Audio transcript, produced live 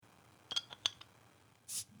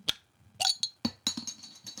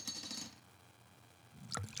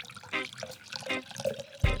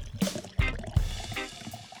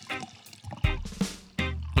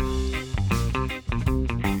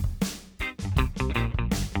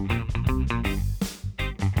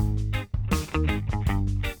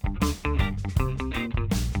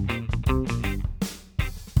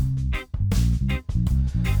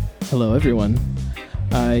Hello, everyone.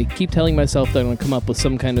 I keep telling myself that I'm going to come up with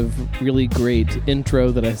some kind of really great intro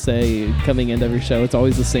that I say coming into every show. It's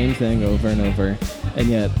always the same thing over and over, and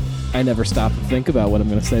yet I never stop and think about what I'm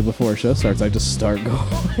going to say before a show starts. I just start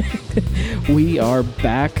going. We are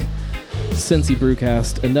back. Cincy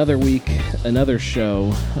Brewcast, another week, another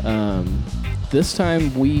show. This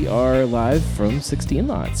time we are live from 16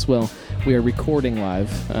 Lots. Well, we are recording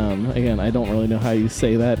live. Again, I don't really know how you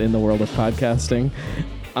say that in the world of podcasting.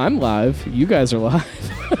 I'm live. You guys are live.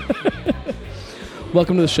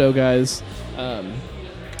 Welcome to the show, guys.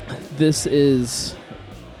 This is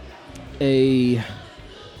a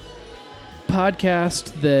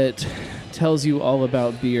podcast that tells you all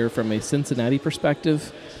about beer from a Cincinnati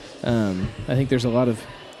perspective. I think there's a lot of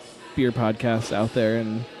beer podcasts out there,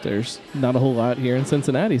 and there's not a whole lot here in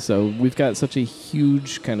Cincinnati. So we've got such a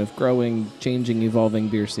huge kind of growing, changing, evolving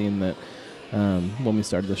beer scene that when we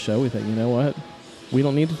started the show, we thought, you know what? We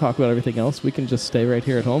don't need to talk about everything else. We can just stay right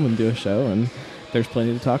here at home and do a show, and there's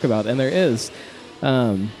plenty to talk about. And there is.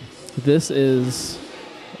 This is,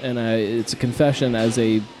 and it's a confession as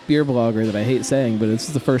a beer blogger that I hate saying, but this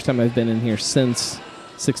is the first time I've been in here since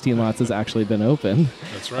 16 Lots has actually been open.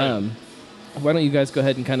 That's right. Why don't you guys go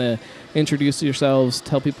ahead and kind of introduce yourselves,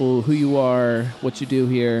 tell people who you are, what you do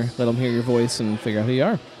here, let them hear your voice, and figure out who you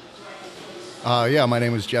are. My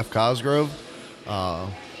name is Jeff Cosgrove.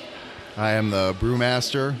 I am the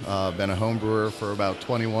brewmaster. Been a home brewer for about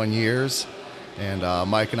 21 years. And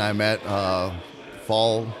Mike and I met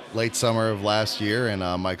fall, late summer of last year, and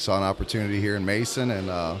Mike saw an opportunity here in Mason,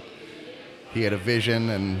 and he had a vision,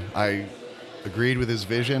 and I agreed with his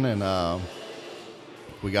vision, and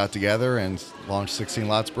we got together and launched 16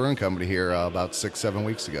 Lots Brewing Company here about 6-7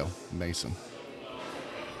 weeks ago in Mason.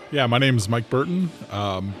 Yeah, my name is Mike Burton.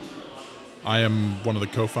 I am one of the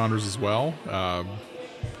co-founders as well.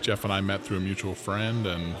 Jeff and I met through a mutual friend,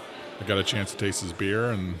 and I got a chance to taste his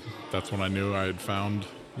beer, and that's when I knew I had found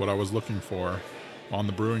what I was looking for on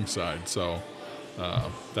the brewing side. So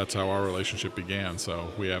that's how our relationship began. So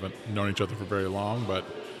we haven't known each other for very long, but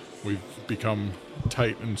we've become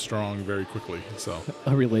tight and strong very quickly. So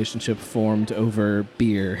a relationship formed over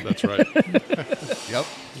beer. That's right. Yep.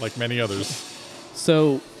 Like many others.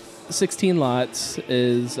 So 16 Lots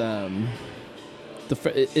is...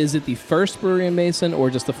 is it the first brewery in Mason, or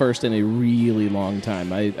just the first in a really long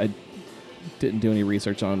time? I didn't do any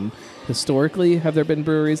research on historically. Have there been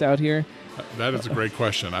breweries out here? That is a great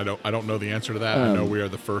question. I don't know the answer to that. I know we are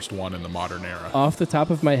the first one in the modern era. Off the top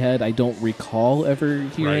of my head, I don't recall ever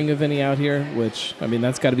hearing of any out here. Which, I mean,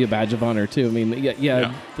 that's got to be a badge of honor too. I mean,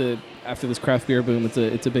 yeah. After this craft beer boom,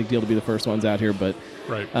 it's a big deal to be the first ones out here. But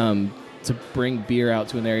to bring beer out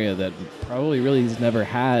to an area that probably really has never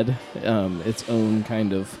had its own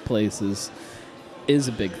kind of place is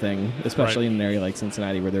a big thing, especially in an area like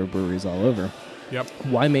Cincinnati where there are breweries all over. Yep.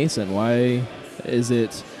 Why Mason? Why is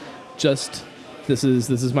it just this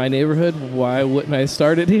is my neighborhood? Why wouldn't I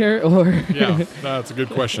start it here? Or yeah, that's a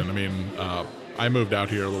good question. I mean, I moved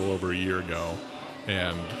out here a little over a year ago,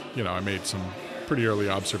 and I made some pretty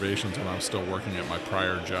early observations when I was still working at my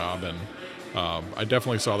prior job, and I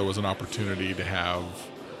definitely saw there was an opportunity to have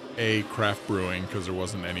a craft brewing, because there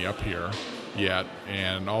wasn't any up here yet,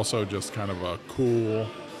 and also just kind of a cool,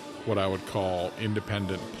 what I would call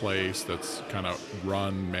independent place that's kind of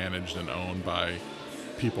run, managed, and owned by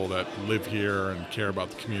people that live here and care about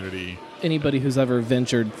the community. Anybody who's ever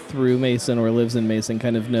ventured through Mason or lives in Mason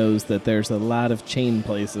kind of knows that there's a lot of chain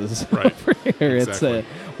places over here. Exactly.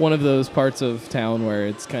 It's one of those parts of town where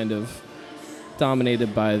it's kind of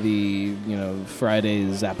dominated by the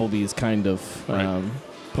Fridays, Applebee's kind of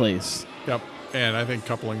place. Yep, and I think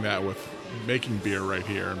coupling that with making beer right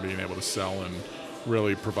here and being able to sell and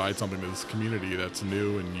really provide something to this community that's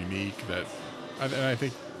new and unique that I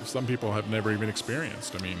think some people have never even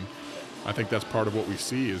experienced. I mean, I think that's part of what we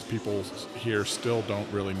see is people here still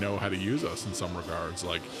don't really know how to use us in some regards.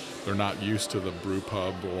 Like, they're not used to the brew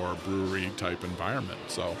pub or brewery type environment,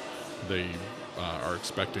 so they are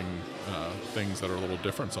expecting things that are a little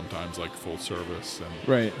different sometimes, like full service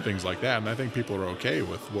and things like that. And I think people are okay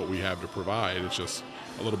with what we have to provide. It's just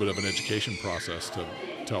a little bit of an education process to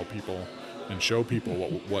tell people and show people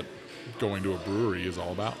what going to a brewery is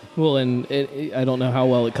all about. Well, and I don't know how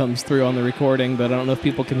well it comes through on the recording, but I don't know if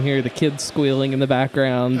people can hear the kids squealing in the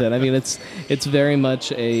background. And I mean, it's very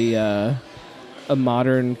much a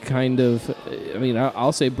modern kind of, I mean,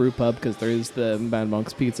 I'll say brew pub because there is the Mad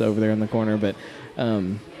Monk's Pizza over there in the corner, but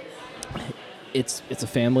it's a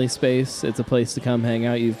family space. It's a place to come hang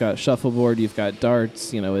out. You've got shuffleboard, you've got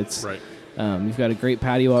darts, it's You've got a great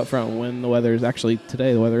patio out front when the weather is actually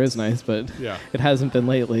today. The weather is nice, but Yeah. it hasn't been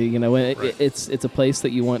lately. You know, Right. it's a place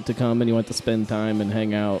that you want to come and you want to spend time and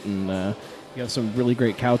hang out. And you have some really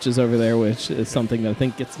great couches over there, which is something that I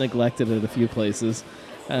think gets neglected at a few places.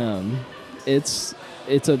 It's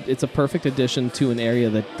a perfect addition to an area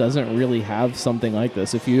that doesn't really have something like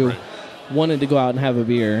this. If you Right. wanted to go out and have a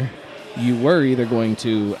beer, you were either going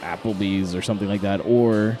to Applebee's or something like that,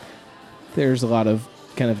 or there's a lot of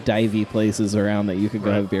kind of divey places around that you could go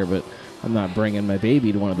Right. have beer, but I'm not bringing my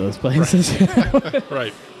baby to one of those places.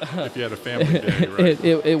 Right. If you had a family day, right?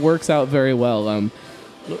 It works out very well.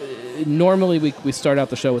 Normally we start out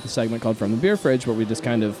the show with a segment called From the Beer Fridge, where we just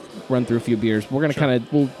kind of run through a few beers. We're going to Sure. kind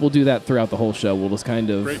of we'll do that throughout the whole show. We'll just kind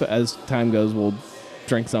of, Great. as time goes, we'll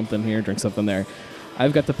drink something here, drink something there.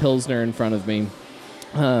 I've got the Pilsner in front of me.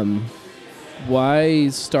 Why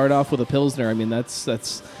start off with a Pilsner? I mean,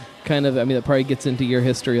 that's kind of, I mean, that probably gets into your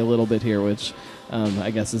history a little bit here, which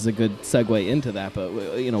I guess is a good segue into that.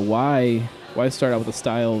 But, you know, why start out with a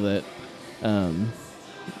style that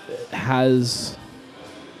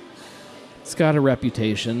it's got a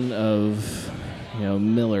reputation of, you know,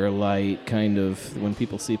 Miller Lite kind of. When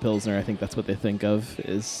people see Pilsner, I think that's what they think of.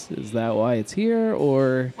 Is that why it's here,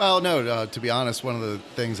 or? Well, no, to be honest, one of the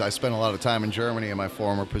things, I spent a lot of time in Germany in my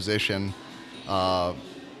former position,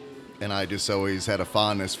 and I just always had a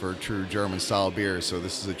fondness for true German-style beers. So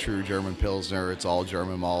this is a true German Pilsner. It's all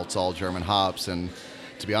German malts, all German hops, and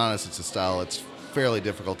to be honest, it's a style that's fairly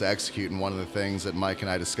difficult to execute. And one of the things that Mike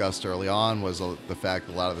and I discussed early on was the fact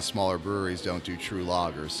that a lot of the smaller breweries don't do true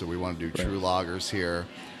lagers. So we want to do true lagers here.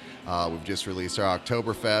 We've just released our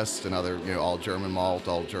Oktoberfest, another, you know, all German malt,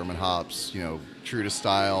 all German hops, you know, true to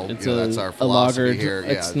style. It's you know, that's our a philosophy lager. here.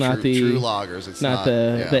 It's yeah, not true, the true lagers. It's not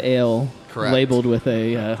the ale Correct. labeled with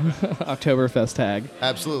a Oktoberfest tag.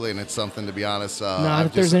 Absolutely, and it's something, to be honest. Not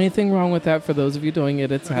if there's anything wrong with that. For those of you doing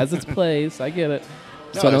it, it has its place. I get it.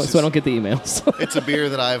 No, So it's I don't get the emails. It's a beer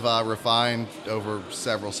that I've refined over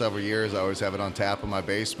several years. I always have it on tap in my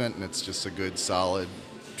basement, and it's just a good, solid,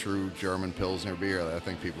 true German Pilsner beer that I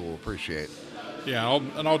think people will appreciate. Yeah,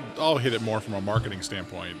 I'll hit it more from a marketing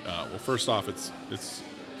standpoint. Well, first off,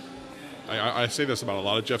 I say this about a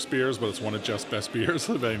lot of Jeff's beers, but it's one of Jeff's best beers.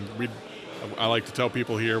 I mean, I like to tell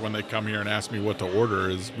people here when they come here and ask me what to order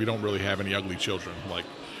is we don't really have any ugly children. Like,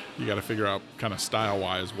 you got to figure out kind of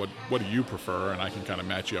style-wise what do you prefer, and I can kind of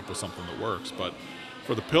match you up with something that works. But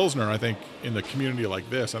for the Pilsner, I think in the community like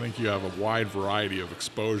this, I think you have a wide variety of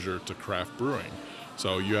exposure to craft brewing.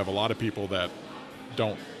 So you have a lot of people that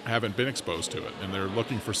haven't been exposed to it, and they're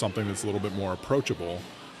looking for something that's a little bit more approachable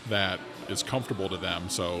that is comfortable to them.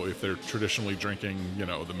 So if they're traditionally drinking, you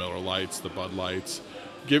know, the Miller Lights, the Bud Lights,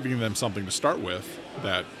 giving them something to start with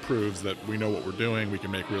that proves that we know what we're doing, we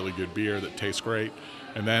can make really good beer that tastes great,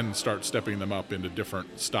 and then start stepping them up into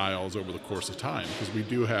different styles over the course of time, because we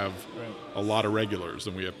do have a lot of regulars,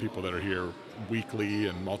 and we have people that are here weekly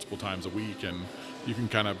and multiple times a week, and you can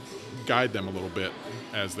kind of guide them a little bit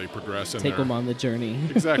as they progress. Take them on the journey.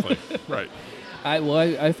 Exactly, right.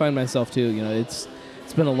 I find myself too. You know, it's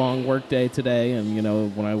been a long work day today, and you know,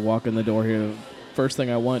 when I walk in the door here, first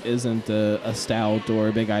thing I want isn't a stout or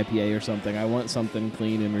a big IPA or something. I want something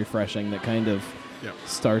clean and refreshing that kind of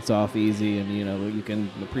starts off easy, and you know, you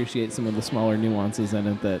can appreciate some of the smaller nuances in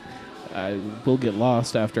it that I will get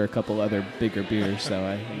lost after a couple other bigger beers. So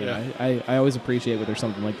I always appreciate when there's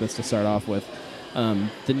something like this to start off with.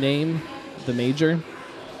 The name, the Major.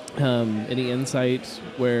 Any insight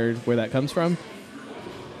where that comes from?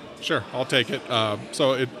 Sure, I'll take it.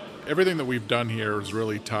 Everything that we've done here is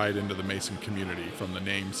really tied into the Mason community, from the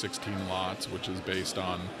name 16 Lots, which is based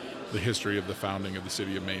on the history of the founding of the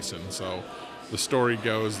city of Mason. So the story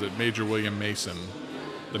goes that Major William Mason,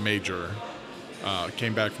 the Major,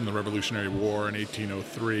 came back from the Revolutionary War in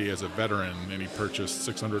 1803 as a veteran, and he purchased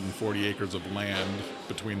 640 acres of land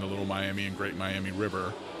between the Little Miami and Great Miami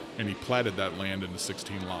River, and he platted that land into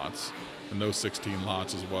 16 lots. And those 16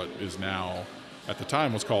 lots is what is now, at the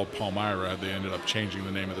time, was called Palmyra. They ended up changing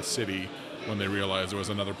the name of the city when they realized there was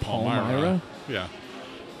another Palmyra. Palmyra? Yeah.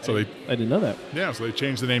 So I didn't know that. Yeah, so they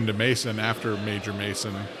changed the name to Mason after Major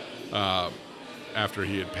Mason, after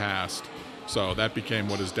he had passed. So that became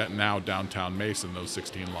what is now downtown Mason, those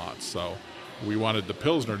 16 lots. So we wanted the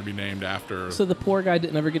Pilsner to be named after. So the poor guy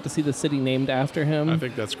didn't ever get to see the city named after him? I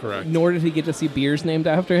think that's correct. Nor did he get to see beers named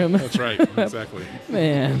after him? That's right, exactly.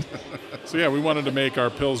 Man. So yeah, we wanted to make our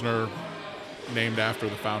Pilsner named after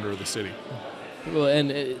the founder of the city. Well, and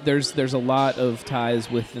there's a lot of ties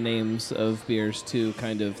with the names of beers to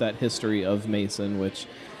kind of that history of Mason, which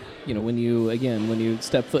when you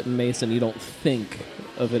step foot in Mason, you don't think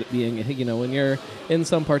of it being, when you're in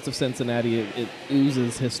some parts of Cincinnati, it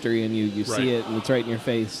oozes history, and you see it, and it's right in your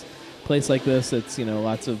face. Place like this, it's,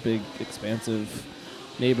 lots of big, expansive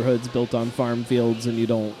neighborhoods built on farm fields, and you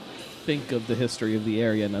don't think of the history of the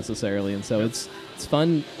area necessarily. And so it's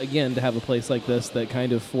fun, again, to have a place like this that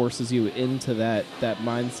kind of forces you into that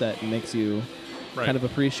mindset and makes you kind of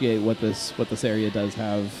appreciate what this area does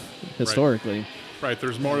have historically. Right.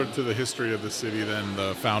 There's more to the history of the city than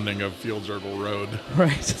the founding of Fieldsville Road.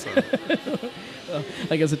 Right. So. Well,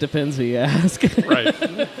 I guess it depends who you ask. Right.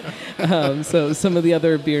 So some of the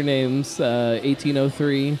other beer names,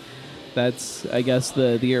 1803. That's, I guess,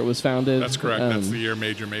 the year it was founded. That's correct. That's the year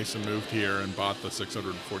Major Mason moved here and bought the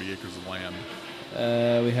 640 acres of land.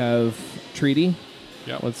 We have Treaty.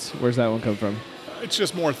 Yeah. Where's that one come from? It's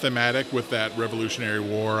just more thematic with that Revolutionary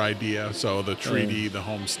War idea. So the treaty, the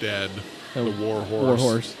homestead, the war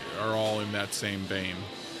horse are all in that same vein.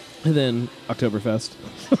 And then Oktoberfest.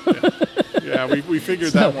 Yeah, we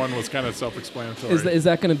figured that one was kind of self-explanatory. Is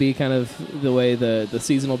that going to be kind of the way the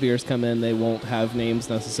seasonal beers come in? They won't have names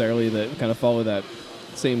necessarily that kind of follow that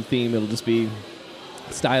same theme. It'll just be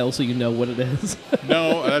style, so you know what it is.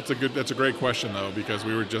 No, that's a great question though, because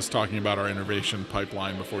we were just talking about our innovation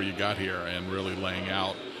pipeline before you got here, and really laying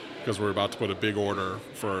out, because we're about to put a big order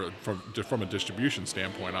from a distribution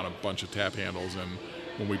standpoint on a bunch of tap handles, and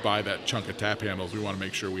when we buy that chunk of tap handles, we want to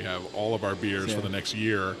make sure we have all of our beers for the next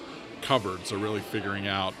year covered. So really figuring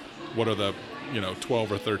out what are the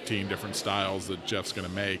 12 or 13 different styles that Jeff's going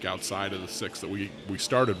to make outside of the 6 that we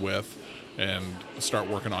started with, and start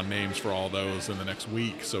working on names for all those in the next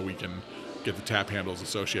week so we can get the tap handles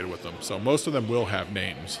associated with them. So most of them will have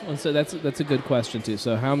names. Well, so that's a good question too.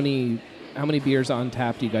 So how many beers on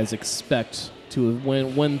tap do you guys expect to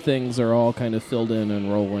when things are all kind of filled in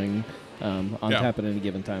and rolling on tap at any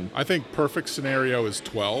given time? I think perfect scenario is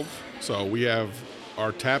 12. So we have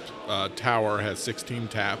our tap tower has 16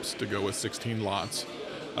 taps to go with 16 lots.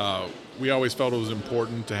 We always felt it was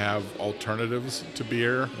important to have alternatives to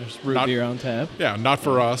beer. There's root beer on tap. Yeah, not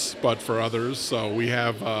for us, but for others. So we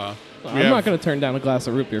have... I'm not going to turn down a glass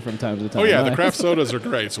of root beer from time to time. Oh, yeah, the craft sodas are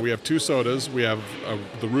great. So we have 2 sodas. We have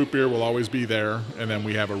the root beer will always be there, and then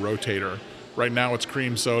we have a rotator. Right now it's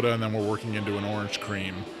cream soda, and then we're working into an orange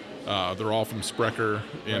cream. They're all from Sprecher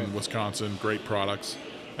in Wisconsin, great products.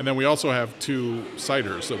 And then we also have 2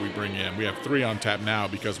 ciders that we bring in. We have 3 on tap now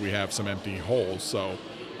because we have some empty holes. So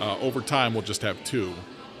over time, we'll just have 2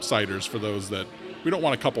 ciders for those that we don't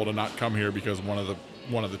want a couple to not come here because one of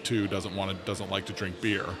the 2 doesn't like to drink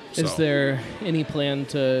beer. So. Is there any plan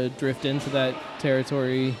to drift into that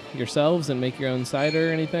territory yourselves and make your own cider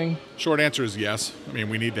or anything? Short answer is yes. I mean,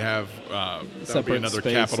 we need to have separate another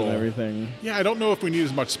space capital and everything. Yeah, I don't know if we need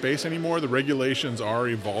as much space anymore. The regulations are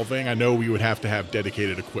evolving. I know we would have to have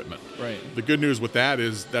dedicated equipment. Right. The good news with that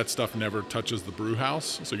is that stuff never touches the brew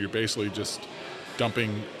house. So you're basically just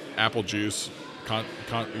dumping apple juice,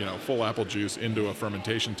 full apple juice into a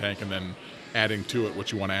fermentation tank, and then adding to it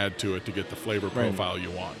what you want to add to it to get the flavor profile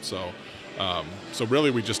you want. So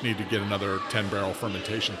really we just need to get another 10-barrel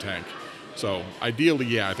fermentation tank. So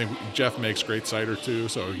ideally, I think Jeff makes great cider too,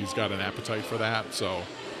 so he's got an appetite for that. So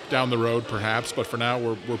down the road perhaps, but for now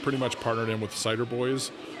we're pretty much partnered in with Cider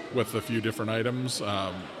Boys with a few different items.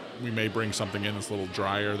 We may bring something in that's a little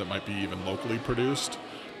drier that might be even locally produced.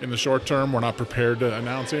 In the short term, we're not prepared to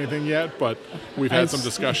announce anything yet, but we've had some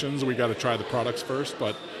discussions. We got to try the products first,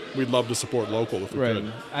 but we'd love to support local if we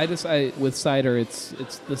could. With cider, it's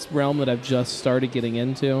this realm that I've just started getting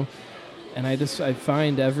into, and I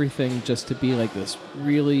find everything just to be like this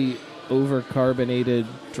really overcarbonated,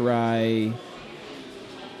 dry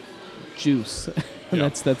juice, and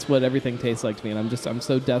that's what everything tastes like to me. And I'm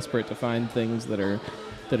so desperate to find things that are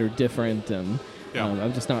different, and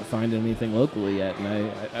I'm just not finding anything locally yet,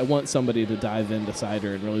 and I want somebody to dive into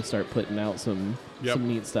cider and really start putting out some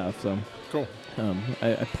neat stuff. So cool.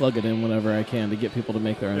 I plug it in whenever I can to get people to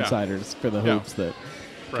make their own ciders for the hopes that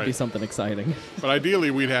it'll be something exciting. But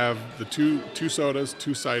ideally, we'd have the two sodas,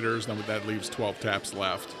 2 ciders, and that leaves 12 taps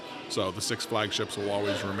left. So the 6 flagships will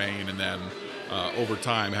always remain, and then over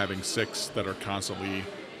time having 6 that are constantly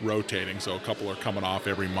rotating. So a couple are coming off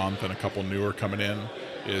every month and a couple new are coming in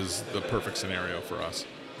is the perfect scenario for us.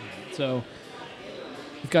 So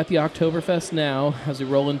we've got the Oktoberfest now. As we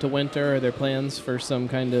roll into winter, are there plans for some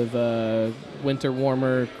kind of winter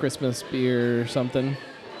warmer Christmas beer or something?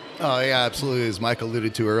 Oh, yeah, absolutely. As Mike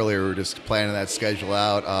alluded to earlier, we're just planning that schedule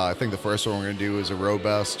out. I think the first one we're going to do is a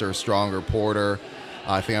robust or stronger porter.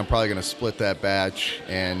 I think I'm probably going to split that batch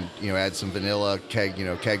and add some vanilla,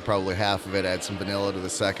 keg probably half of it, add some vanilla to the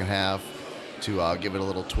second half. to give it a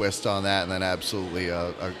little twist on that, and then absolutely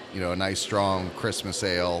a nice strong Christmas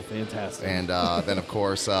ale. Fantastic. And then of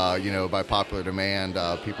course by popular demand,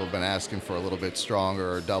 people have been asking for a little bit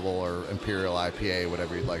stronger or double or imperial IPA,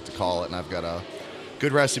 whatever you'd like to call it. And I've got a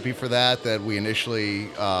good recipe for that we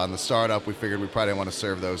initially on the startup we figured we probably didn't want to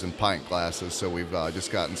serve those in pint glasses, so we've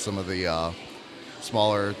just gotten some of the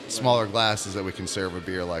smaller glasses that we can serve a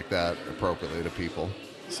beer like that appropriately to people.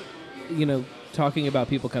 Talking about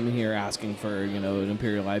people coming here asking for an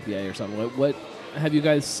imperial IPA or something, what have you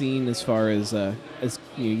guys seen as far as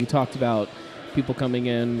you talked about people coming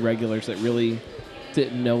in, regulars that really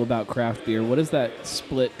didn't know about craft beer? What has that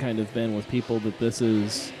split kind of been with people that this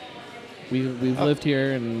is? We've lived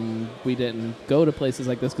here and we didn't go to places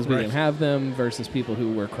like this because we didn't have them, versus people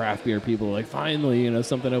who were craft beer people, like finally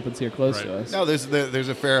something opens here close to us. No, there's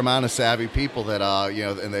a fair amount of savvy people that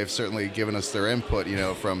and they've certainly given us their input,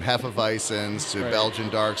 from Hefeweizens to Belgian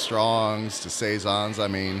dark strongs to saisons. I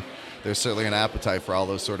mean, there's certainly an appetite for all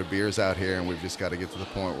those sort of beers out here, and we've just got to get to the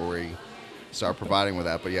point where we start providing with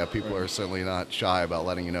that. But yeah, people are certainly not shy about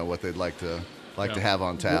letting you know what they'd like to have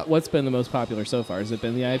on tap. What's been the most popular so far? Has it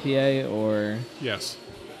been the IPA or? Yes.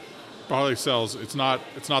 Barley sells. It's not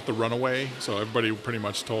the runaway. So everybody pretty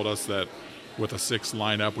much told us that with a 6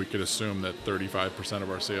 lineup, we could assume that 35% of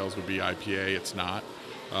our sales would be IPA. It's not.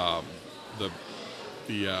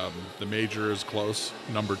 The major is close,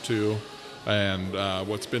 number 2, and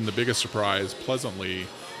what's been the biggest surprise, pleasantly,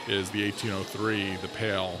 is the 1803, the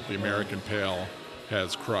pale, the American pale,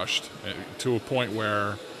 has crushed to a point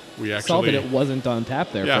where we actually saw that it wasn't on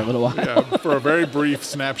tap there for a little while. Yeah, for a very brief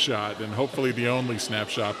snapshot, and hopefully the only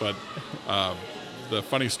snapshot. But the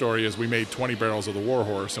funny story is we made 20 barrels of the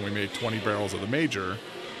Warhorse and we made 20 barrels of the Major,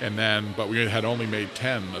 but we had only made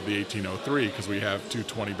 10 of the 1803 because we have 2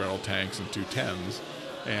 20-barrel tanks and 2 10s,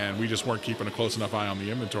 and we just weren't keeping a close enough eye on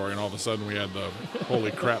the inventory, and all of a sudden we had the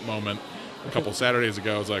holy crap moment a couple Saturdays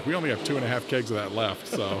ago. It's like, we only have 2.5 kegs of that left.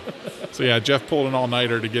 So yeah, Jeff pulled an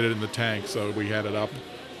all-nighter to get it in the tank, so we had it up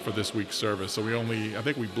for this week's service. So I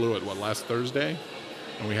think we blew it last Thursday,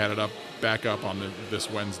 and we had it back up on this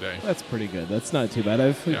Wednesday. That's pretty good. That's not too bad.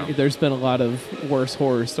 There's been a lot of worse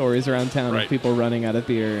horror stories around town of people running out of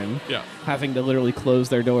beer and having to literally close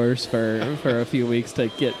their doors for a few weeks to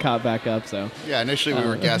get caught back up. So yeah, initially we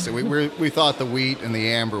were guessing. We thought the wheat and the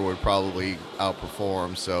amber would probably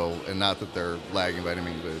outperform. So, and not that they're lagging by any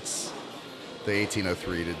means, but it's the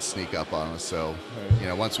 1803 did sneak up on us. So,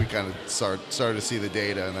 once we kind of started to see the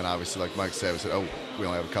data, and then obviously, like Mike said, we said, oh, we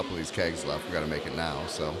only have a couple of these kegs left. We got to make it now.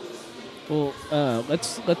 So, well,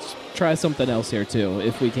 let's try something else here too,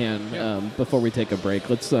 if we can, before we take a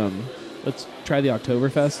break. Let's try the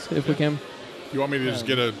Oktoberfest if we can. You want me to just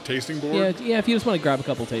get a tasting board? Yeah. If you just want to grab a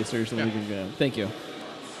couple tasters, and we can go. Thank you.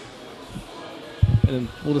 And then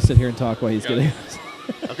we'll just sit here and talk while he's getting this.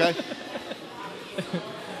 Okay.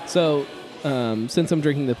 So, since I'm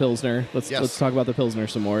drinking the Pilsner, let's talk about the Pilsner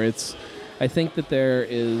some more. I think that there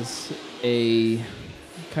is a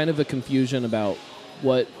kind of a confusion about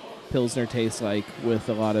what Pilsner tastes like with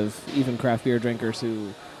a lot of even craft beer drinkers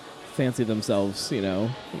who fancy themselves,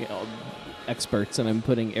 experts, and I'm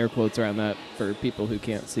putting air quotes around that for people who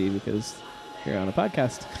can't see because you're on a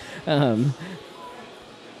podcast.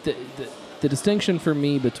 The distinction for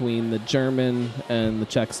me between the German and the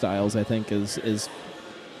Czech styles, I think, is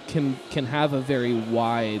can have a very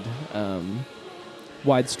wide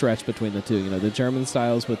stretch between the two. The German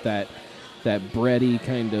styles with that bready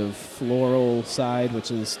kind of floral side, which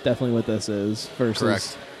is definitely what this is,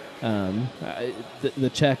 versus the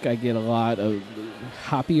Czech, I get a lot of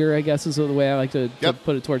hoppier, I guess is the way I like to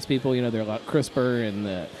put it towards people. They're a lot crisper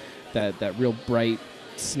and that real bright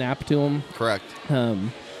snap to them. Correct.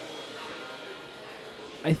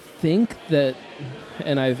 I think that,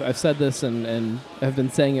 and I've said this and I've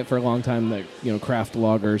been saying it for a long time, that craft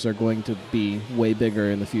lagers are going to be way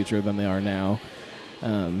bigger in the future than they are now.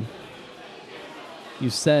 You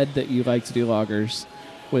said that you like to do lagers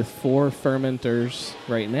with 4 fermenters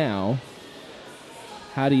right now.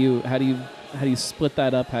 How do you split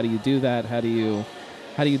that up? How do you do that? How do you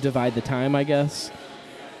divide the time, I guess?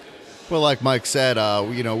 Well, like Mike said,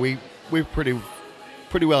 we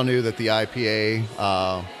pretty well knew that the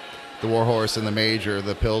IPA, the Warhorse, and the Major,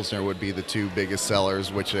 the Pilsner, would be the 2 biggest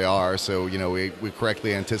sellers, which they are. So, we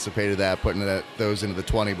correctly anticipated that, putting those into the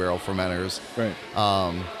 20-barrel fermenters. Right.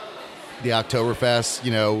 The Oktoberfest,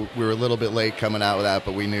 we were a little bit late coming out with that,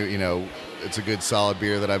 but we knew, it's a good solid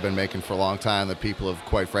beer that I've been making for a long time that people have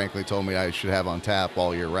quite frankly told me I should have on tap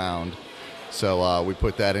all year round. So we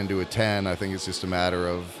put that into a 10. I think it's just a matter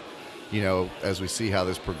of as we see how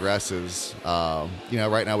this progresses,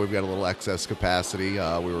 right now we've got a little excess capacity.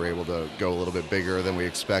 We were able to go a little bit bigger than we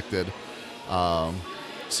expected.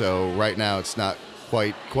 So right now it's not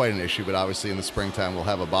quite an issue, but obviously in the springtime we'll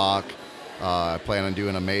have a Bach. I plan on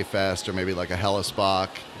doing a Mayfest or maybe like a Hellesbach,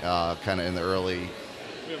 kind of in the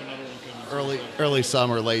early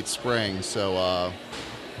summer, late spring. So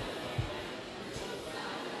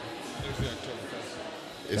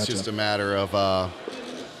it's Gotcha. just a matter of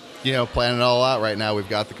planning it all out. Right now we've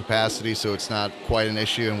got the capacity, so it's not quite an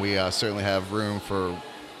issue, and we certainly have room for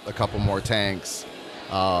a couple more tanks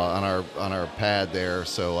on our pad there,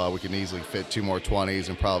 so we can easily fit 2 more 20s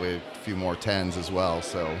and probably a few more 10s as well.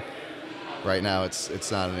 So right now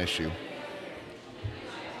it's not an issue.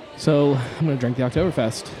 So I'm going to drink the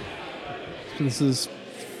Oktoberfest. So this is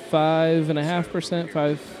 5.5%,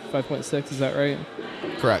 5.6, is that right?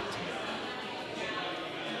 Correct.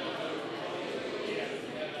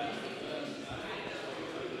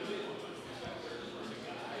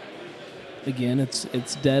 Again,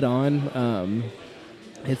 it's dead on.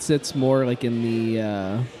 It sits more like in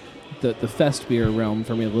the fest beer realm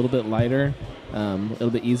for me, a little bit lighter, a little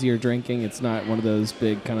bit easier drinking. It's not one of those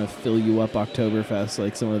big kind of fill you up Oktoberfest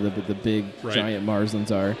like some of the big giant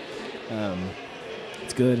Marzens are.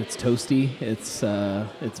 It's good. It's toasty. It's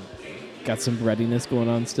got some breadiness going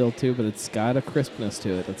on still too, but it's got a crispness to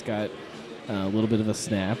it. It's got a little bit of a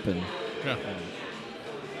snap and. Yeah.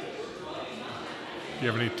 Do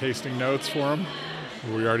you have any tasting notes for them?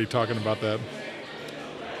 Were we already talking about that?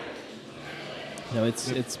 No,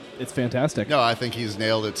 it's fantastic. No, I think he's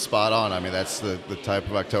nailed it spot on. I mean, that's the type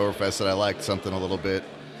of Oktoberfest that I like, something a little bit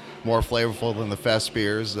more flavorful than the fest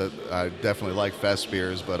beers. That I definitely like fest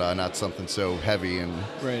beers, but not something so heavy and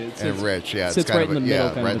rich. Yeah, it's kind right of in the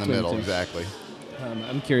middle. right in the middle, two. exactly.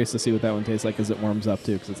 I'm curious to see what that one tastes like as it warms up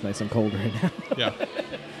too, because it's nice and cold right now. Yeah.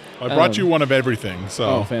 Well, I brought you one of everything. So.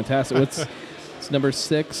 Oh, fantastic! It's number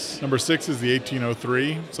 6. Number 6 is the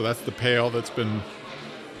 1803. So that's the pale that's been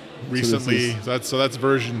recently. So that's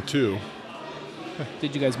version 2.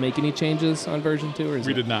 Did you guys make any changes on version 2, or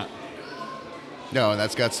We did not. No, and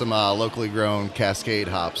that's got some locally grown Cascade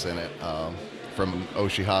hops in it from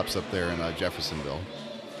Oshie Hops up there in Jeffersonville.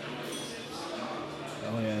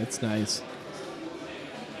 Oh yeah, it's nice.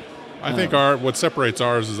 I think what separates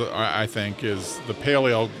ours is the pale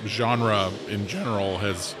ale genre in general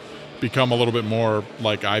has become a little bit more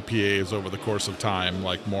like IPAs over the course of time,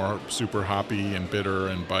 like more super hoppy and bitter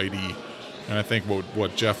and bitey. And I think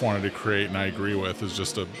what Jeff wanted to create, and I agree with, is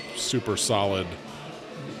just a super solid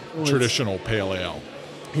traditional pale ale.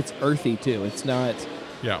 It's earthy too. It's not.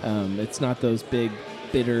 Yeah. It's not those big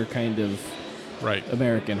bitter kind of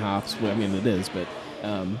American hops. Well, I mean, it is, but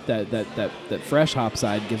that fresh hop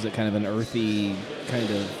side gives it kind of an earthy kind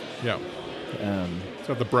of. Yeah. It's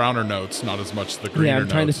got the browner notes, not as much the greener notes. I'm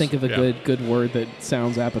trying to think of a good word that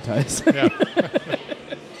sounds appetizing.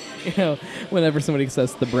 Yeah. Whenever somebody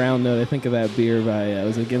says the brown note, I think of that beer by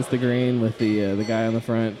was Against the Grain with the guy on the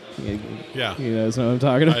front. Yeah. You know what I'm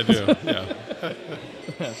talking about? I do.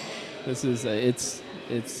 Yeah. This is it's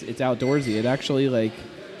outdoorsy. It actually, like,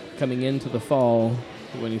 coming into the fall,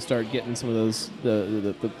 when you start getting some of those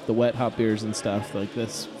the wet hop beers and stuff, like,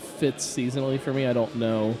 this fits seasonally for me. I don't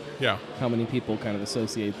know how many people kind of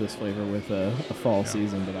associate this flavor with a fall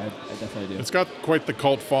season, but I definitely do. It's got quite the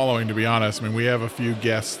cult following, to be honest. I mean, we have a few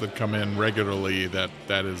guests that come in regularly that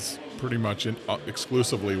is pretty much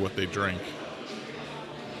exclusively what they drink.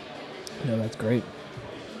 No, that's great.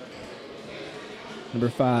 Number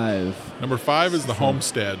 5. Number 5 is the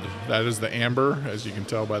Homestead. That is the amber, as you can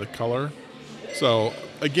tell by the color. So,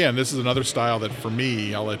 again, this is another style that, for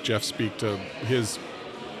me, I'll let Jeff speak to his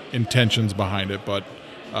intentions behind it, but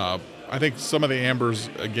I think some of the ambers,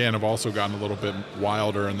 again, have also gotten a little bit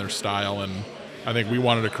wilder in their style, and I think we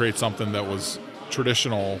wanted to create something that was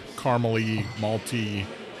traditional, caramely, malty,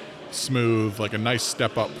 smooth, like a nice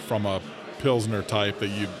step up from a Pilsner type that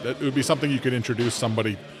it would be something you could introduce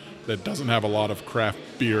somebody that doesn't have a lot of craft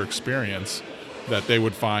beer experience, that they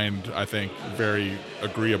would find, I think, very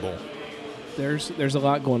agreeable. There's a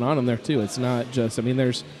lot going on in there too. It's not just, I mean,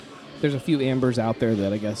 there's a few ambers out there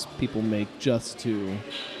that I guess people make just to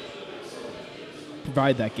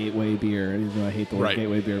provide that gateway beer. Even though I hate the word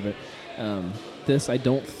gateway beer, but this I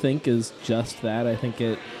don't think is just that. I think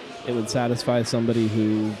it would satisfy somebody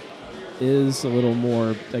who is a little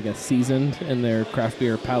more, I guess, seasoned in their craft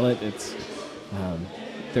beer palate. It's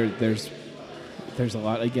there's a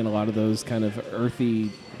lot of those kind of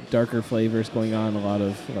earthy, darker flavors going on. A lot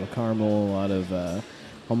of caramel, a lot of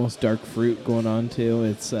almost dark fruit going on too.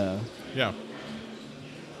 It's yeah.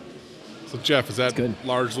 So Jeff, is that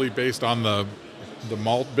largely based on the the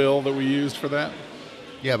malt bill that we used for that.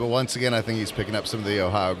 Yeah, but once again, I think he's picking up some of the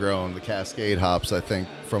Ohio grown. The Cascade hops, I think,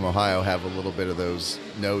 from Ohio have a little bit of those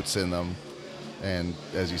notes in them. And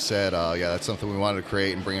as you said, that's something we wanted to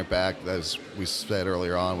create and bring it back. As we said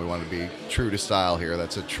earlier on, we wanted to be true to style here.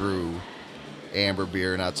 That's a true amber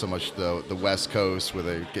beer, not so much the West Coast where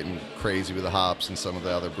they're getting crazy with the hops and some of the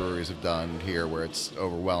other breweries have done here where it's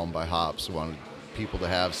overwhelmed by hops. We wanted people to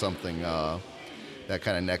have something that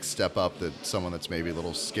kind of next step up, that someone that's maybe a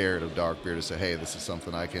little scared of dark beer to say, hey, this is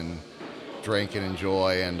something I can drink and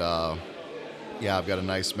enjoy. And I've got a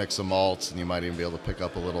nice mix of malts, and you might even be able to pick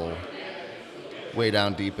up a little, way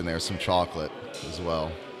down deep in there, some chocolate as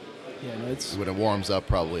well. Yeah, no, when it warms up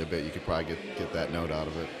probably a bit, you could probably get that note out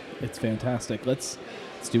of it. It's fantastic. Let's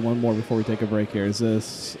do one more before we take a break here. Is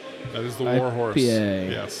this? That is the Warhorse.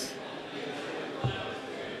 IPA. Yes.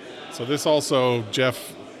 So this also,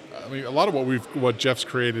 Jeff, I mean, a lot of what Jeff's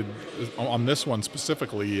created on this one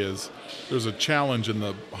specifically is there's a challenge in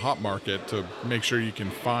the hop market to make sure you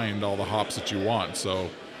can find all the hops that you want. So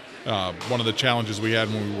one of the challenges we had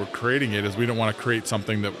when we were creating it is we didn't want to create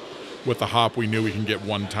something that with the hop we knew we can get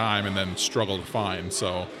one time and then struggle to find.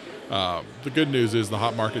 So the good news is the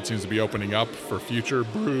hop market seems to be opening up for future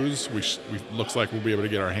brews. We looks like we'll be able to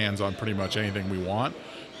get our hands on pretty much anything we want.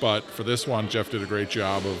 But for this one, Jeff did a great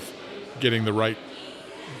job of getting the right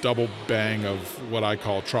double bang of what I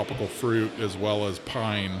call tropical fruit as well as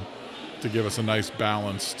pine to give us a nice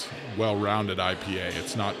balanced, well-rounded IPA.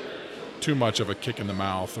 It's not too much of a kick in the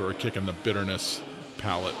mouth or a kick in the bitterness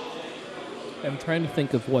palate. I'm trying to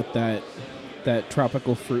think of what that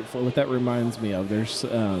tropical fruit, what that reminds me of. There's,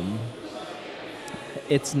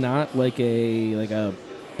 it's not like a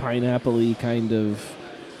pineapple-y kind of.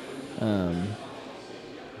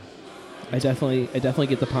 I definitely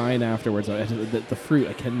get the pine afterwards. The fruit,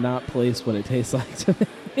 I cannot place what it tastes like to me,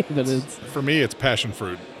 but it's for me, it's passion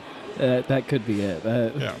fruit. That could be it.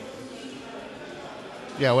 Yeah.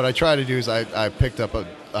 Yeah, what I try to do is I picked up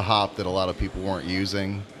a hop that a lot of people weren't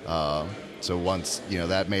using. So once,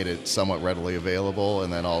 that made it somewhat readily available,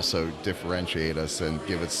 and then also differentiate us and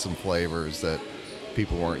give it some flavors that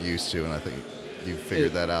people weren't used to. And I think you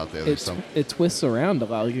figured that out there. It twists around a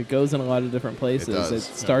lot. Like it goes in a lot of different places. It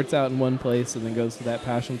starts out in one place and then goes to that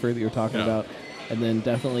passion fruit that you're talking about, and then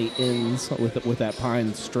definitely ends with that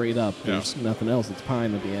pine straight up. There's nothing else. It's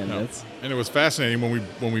pine at the end. And it was fascinating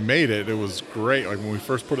when we made it. It was great. Like when we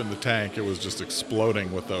first put it in the tank, it was just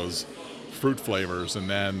exploding with those fruit flavors, and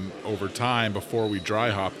then over time, before we dry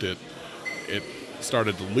hopped it, it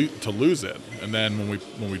started to lose it. And then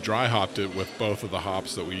when we dry hopped it with both of the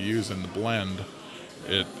hops that we use in the blend,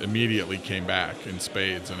 it immediately came back in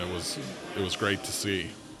spades, and it was great to see.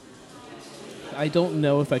 I don't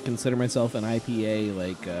know if I consider myself an IPA,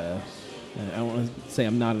 I don't want to say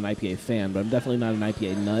I'm not an IPA fan, but I'm definitely not an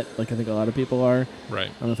IPA nut like I think a lot of people are. Right.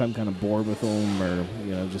 I don't know if I'm kind of bored with them or,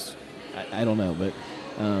 just, I don't know, but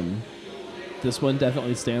this one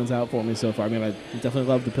definitely stands out for me so far. I mean, I definitely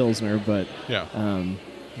love the Pilsner, but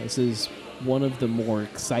this is one of the more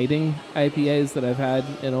exciting IPAs that I've had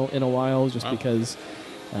in a while, just because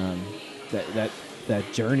that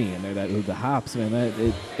journey in there, the hops, man,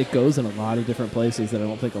 it goes in a lot of different places that I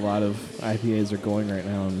don't think a lot of IPAs are going right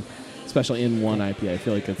now, and especially in one IPA. I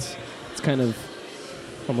feel like it's kind of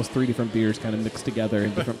almost three different beers kind of mixed together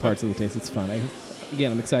in different parts of the taste. It's fun.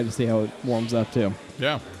 I'm excited to see how it warms up too.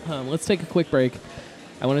 Yeah. Let's take a quick break.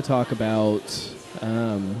 I want to talk about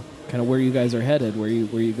kind of where you guys are headed, where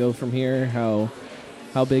you go from here, how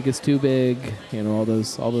big is too big, all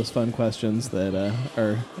those fun questions that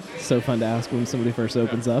are so fun to ask when somebody first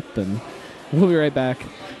opens up. And we'll be right back.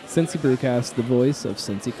 Cincy Brewcast, the voice of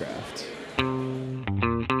Cincy Craft.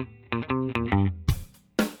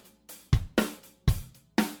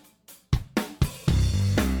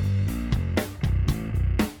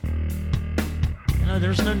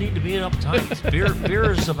 There's no need to be uptight.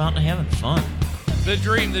 Beer is about having fun. The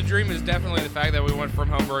dream is definitely the fact that we went from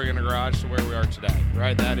home brewing in a garage to where we are today,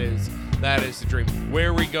 right? That is the dream.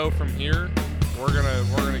 Where we go from here, we're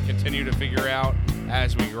gonna continue to figure out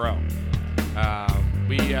as we grow.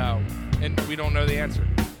 And we don't know the answer.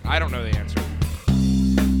 I don't know the answer.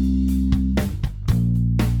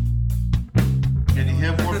 Can you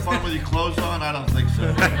have more fun with your clothes on? I don't think so.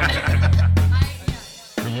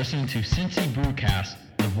 You're listening to Cincy Brewcast,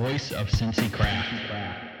 the voice of Cincy Craft.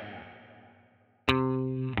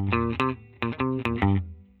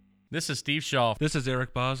 This is Steve Shaw. This is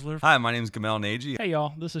Eric Bosler. Hi, my name is Gamal Nagy. Hey,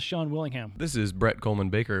 y'all. This is Sean Willingham. This is Brett Coleman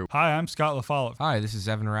Baker. Hi, I'm Scott LaFollette. Hi, this is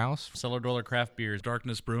Evan Rouse. Cellar Dweller Craft Beers.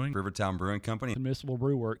 Darkness Brewing. Rivertown Brewing Company. Admissible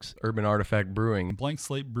Brew Works. Urban Artifact Brewing. Blank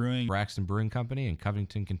Slate Brewing. Braxton Brewing Company in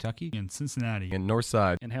Covington, Kentucky. In Cincinnati. In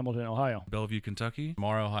Northside. In Hamilton, Ohio. Bellevue, Kentucky.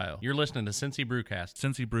 Lamar, Ohio. You're listening to Cincy Brewcast.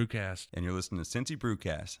 Cincy Brewcast. And you're listening to Cincy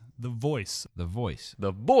Brewcast. The voice. The voice.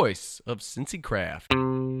 The voice of Cincy Craft.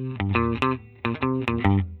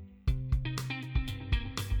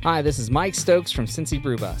 Hi, this is Mike Stokes from Cincy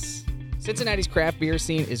Brew Bus. Cincinnati's craft beer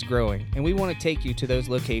scene is growing, and we want to take you to those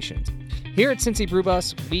locations. Here at Cincy Brew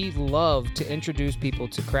Bus, we love to introduce people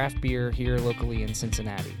to craft beer here locally in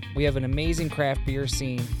Cincinnati. We have an amazing craft beer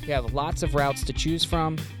scene. We have lots of routes to choose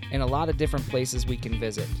from and a lot of different places we can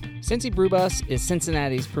visit. Cincy Brew Bus is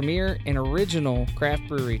Cincinnati's premier and original craft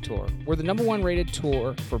brewery tour. We're the #1 rated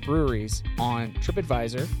tour for breweries on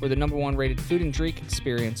TripAdvisor. We're the #1 rated food and drink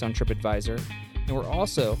experience on TripAdvisor. And we're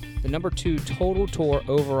also the #2 total tour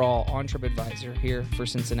overall on TripAdvisor here for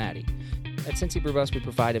Cincinnati. At Cincy Brew Bus, we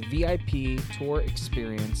provide a VIP tour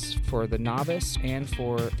experience for the novice and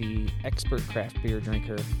for the expert craft beer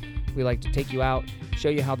drinker. We like to take you out, show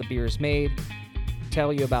you how the beer is made,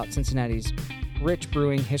 tell you about Cincinnati's rich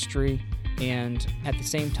brewing history, and at the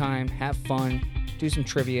same time, have fun, do some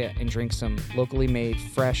trivia, and drink some locally made,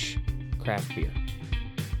 fresh craft beer.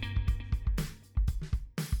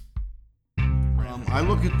 I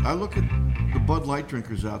look at the Bud Light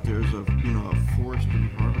drinkers out there as a forest to be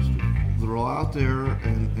harvested. They're all out there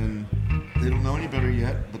and they don't know any better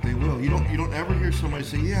yet, but they will. You don't ever hear somebody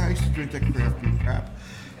say, "Yeah, I used to drink that craft beer crap,"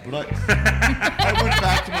 but I went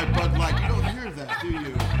back to my Bud Light. You don't hear that, do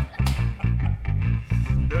you?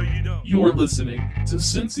 No, you don't. You're listening to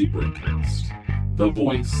Cincy Brewcast, the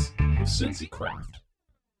voice of Cincy Craft.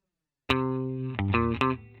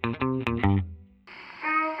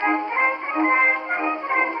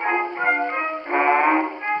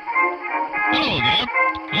 Hello there.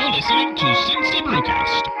 You're listening to Cincy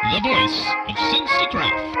Brewcast, the voice of Cincy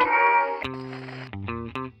Craft.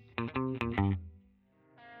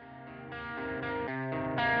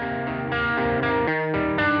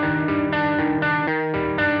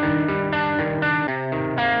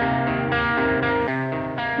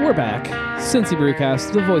 We're back. Cincy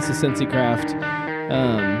Brewcast, the voice of Cincy Craft.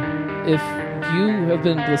 If you have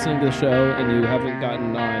been listening to the show and you haven't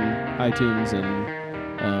gotten on iTunes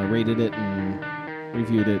and rated it and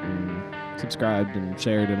reviewed it and subscribed and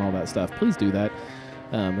shared and all that stuff, please do that.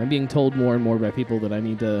 I'm being told more and more by people that I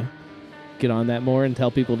need to get on that more and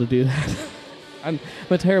tell people to do that. I'm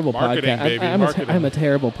a terrible podcaster. I'm a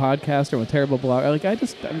terrible podcaster. I'm a terrible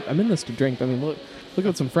blogger. I'm in this to drink. I mean, look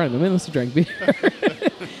at some friends. I'm in this to drink beer.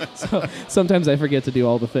 So sometimes I forget to do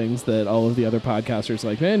all the things that all of the other podcasters are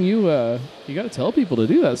like, man, you got to tell people to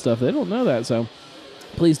do that stuff. They don't know that. So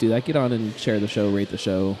please do that. Get on and share the show, rate the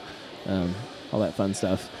show, all that fun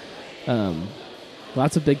stuff.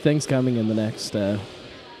 Lots of big things coming in the next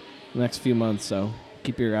few months. So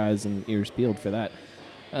keep your eyes and ears peeled for that.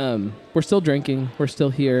 We're still drinking. We're still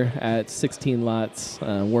here at 16 Lots,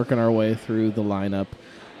 working our way through the lineup.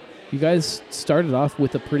 You guys started off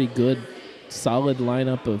with a pretty good, solid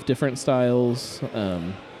lineup of different styles.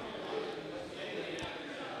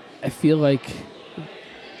 I feel like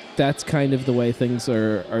that's kind of the way things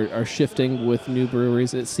are shifting with new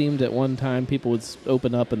breweries. It seemed at one time people would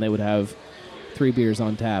open up and they would have 3 beers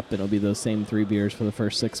on tap, and it'll be those same 3 beers for the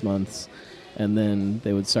first 6 months, and then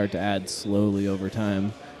they would start to add slowly over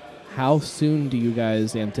time. How soon do you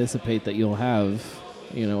guys anticipate that you'll have,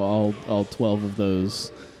 all 12 of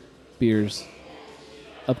those beers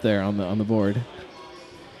up there on the board?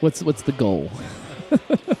 What's the goal?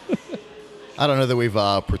 I don't know that we've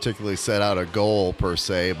particularly set out a goal per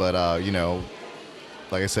se, but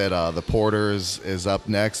like I said, the porters is up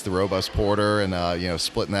next, the robust porter, and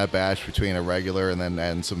splitting that batch between a regular and then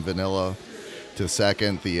adding some vanilla to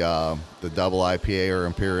second, the double IPA or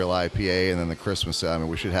imperial IPA, and then the Christmas. I mean,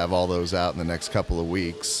 we should have all those out in the next couple of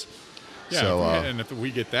weeks. Yeah, so, and if we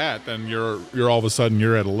get that, then you're all of a sudden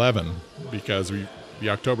you're at 11 because the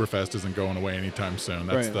Oktoberfest isn't going away anytime soon.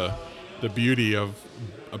 That's right. the beauty of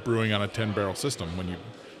brewing on a 10-barrel system.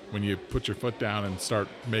 When you put your foot down and start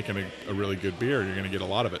making a really good beer, you're going to get a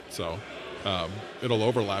lot of it. So it'll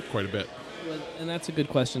overlap quite a bit. And that's a good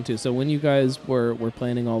question too. So when you guys were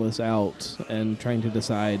planning all this out and trying to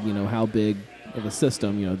decide, how big of a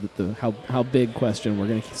system, the how big question, we're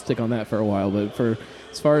going to stick on that for a while. But for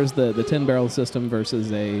as far as the 10-barrel system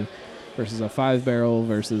versus a 5-barrel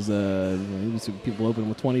versus people open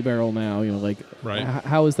with 20-barrel now, right.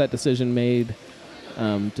 How is that decision made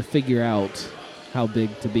to figure out how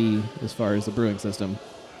big to be as far as the brewing system?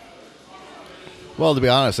 Well, to be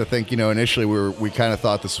honest, I think, initially we kind of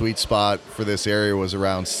thought the sweet spot for this area was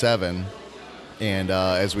around 7. And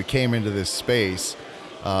as we came into this space,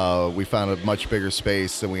 we found a much bigger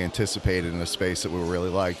space than we anticipated, in a space that we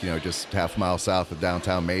really liked, just half a mile south of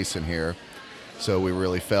downtown Mason here. So we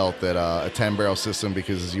really felt that a 10-barrel system,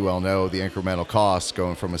 because as you well know, the incremental cost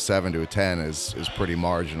going from a 7 to a 10 is pretty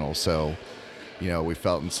marginal. So, we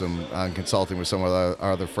felt on consulting with some of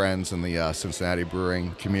our other friends in the Cincinnati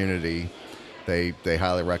brewing community, they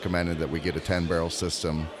highly recommended that we get a 10-barrel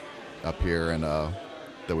system up here, and that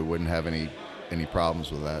we wouldn't have any problems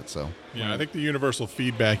with that. So yeah, I think the universal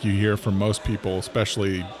feedback you hear from most people,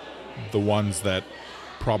 especially the ones that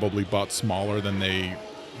probably bought smaller than they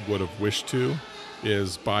would have wished to,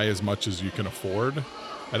 is buy as much as you can afford.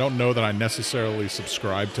 I don't know that I necessarily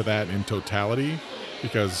subscribe to that in totality,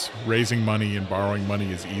 because raising money and borrowing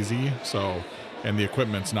money is easy. So, and the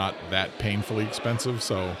equipment's not that painfully expensive.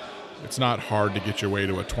 So it's not hard to get your way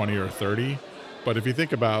to a 20 or 30. But if you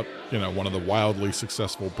think about, one of the wildly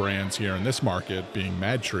successful brands here in this market being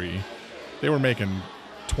Mad Tree, they were making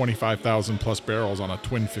 25,000 plus barrels on a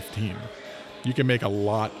Twin 15. You can make a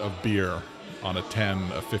lot of beer on a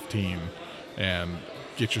 10, a 15, and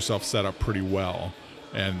get yourself set up pretty well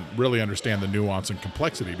and really understand the nuance and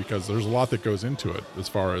complexity, because there's a lot that goes into it as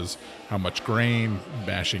far as how much grain,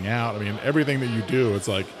 mashing out. I mean, everything that you do, it's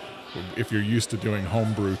like, if you're used to doing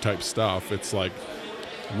homebrew type stuff, it's like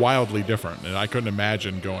wildly different. And I couldn't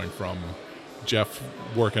imagine going from Jeff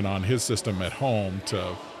working on his system at home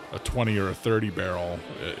to a 20 or a 30 barrel.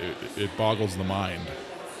 It boggles the mind.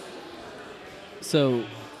 So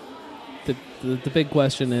the big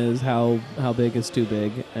question is how big is too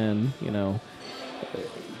big? And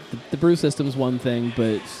the brew system's one thing,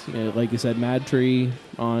 but like you said, Mad Tree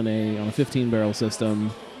on a 15 barrel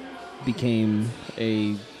system became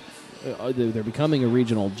they're becoming a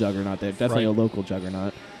regional juggernaut. They're definitely a local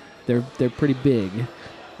juggernaut. They're pretty big.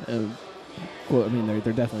 Well, I mean,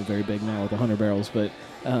 they're definitely very big now with 100 barrels. But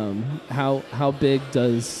how big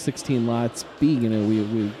does 16 lots be?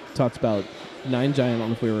 We talked about Nine Giant. I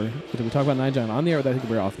don't know if did we talk about Nine Giant on the air? I think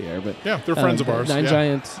we were off the air. But yeah, they're friends of ours. Nine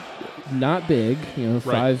Giant, not big.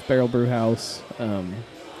 5 barrel brew house.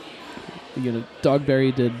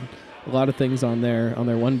 Dogberry did a lot of things on their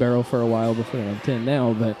 1 barrel for a while before they're on 10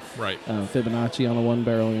 now, but Fibonacci on a 1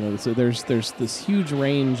 barrel, so there's this huge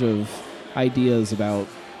range of ideas about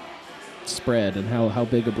spread and how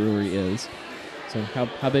big a brewery is. So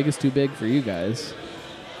how big is too big for you guys?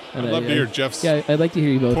 And I'd love to hear Jeff's I'd like to hear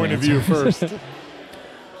you both point of view first.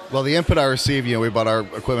 Well, the input I received, we bought our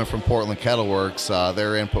equipment from Portland Kettle Works.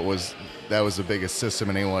 Their input was the biggest system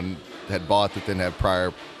anyone had bought that didn't have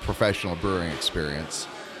prior professional brewing experience.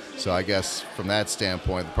 So I guess from that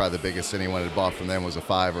standpoint, probably the biggest anyone had bought from them was a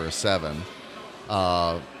 5 or a 7.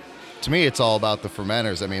 To me, it's all about the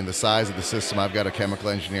fermenters. I mean, the size of the system, I've got a chemical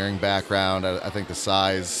engineering background. I think the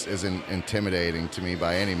size isn't intimidating to me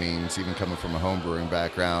by any means, even coming from a home brewing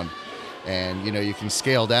background. And, you can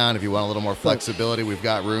scale down if you want a little more flexibility. We've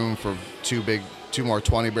got room for 2 more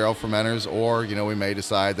 20-barrel fermenters, or, we may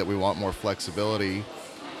decide that we want more flexibility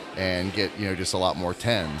and get just a lot more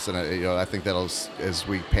 10s. And I think that'll, as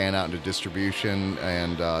we pan out into distribution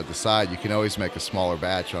and decide, you can always make a smaller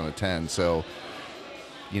batch on a 10. So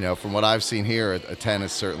from what I've seen here, a 10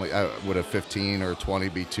 is certainly, would a 15 or a 20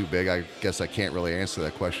 be too big? I guess I can't really answer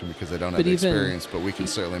that question because I don't have the experience, but we can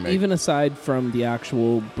certainly make. Even aside from the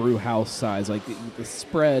actual brew house size, like the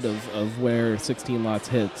spread of where 16 lots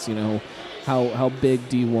hits, how big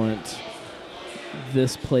do you want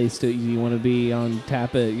this place to? Do you want to be on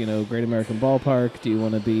tap at Great American Ballpark? Do you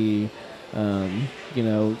want to be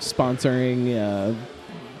sponsoring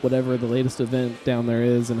whatever the latest event down there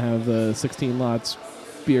is and have the 16 lots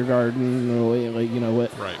beer garden, or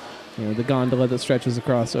the gondola that stretches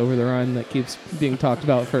across over the Rhine that keeps being talked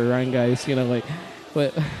about for Rhine guys,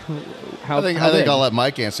 what I think I'll let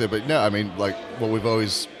Mike answer, but no, I mean, like what we've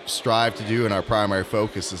always strived to do, and our primary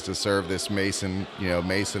focus is to serve this Mason,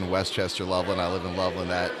 Westchester, Loveland. I live in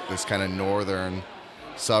Loveland, this kind of northern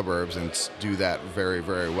suburbs, and do that very,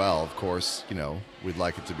 very well. Of course, we'd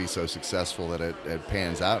like it to be so successful that it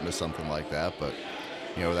pans out into something like that, but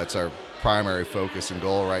that's our primary focus and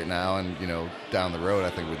goal right now, and down the road I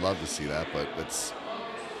think we'd love to see that, but it's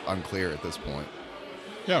unclear at this point.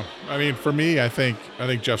 Yeah, I mean, for me, I think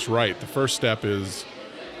Jeff's right. The first step is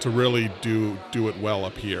to really do it well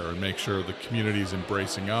up here and make sure the community's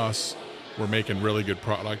embracing us. We're making really good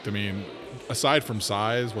product. I mean, aside from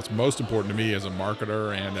size, what's most important to me as a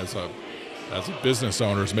marketer and as a business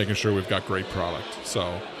owner is making sure we've got great product.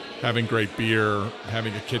 So having great beer,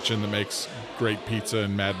 having a kitchen that makes great pizza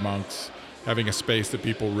and Mad Monks, having a space that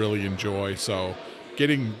people really enjoy. So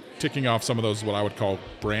ticking off some of those what I would call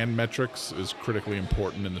brand metrics is critically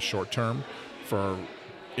important in the short term for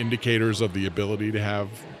indicators of the ability to have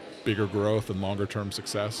bigger growth and longer term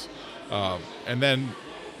success. And then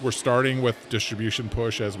we're starting with distribution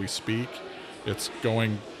push as we speak. It's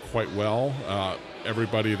going quite well.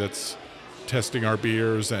 Everybody that's testing our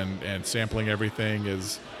beers and sampling everything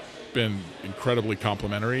has been incredibly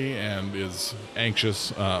complimentary and is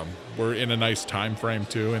anxious. We're in a nice time frame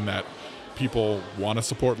too, in that people want to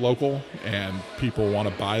support local and people want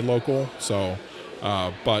to buy local. So,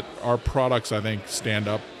 but our products, I think, stand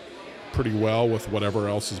up pretty well with whatever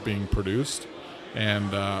else is being produced.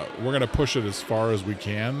 And we're going to push it as far as we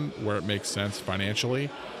can where it makes sense financially.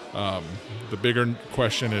 The bigger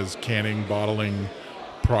question is canning, bottling,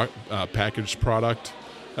 packaged product.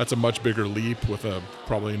 That's a much bigger leap with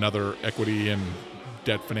probably another equity and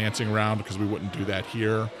debt financing round, because we wouldn't do that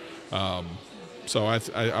here. So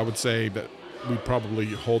I would say that we'd probably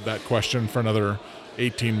hold that question for another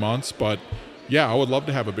 18 months. But yeah, I would love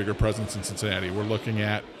to have a bigger presence in Cincinnati. We're looking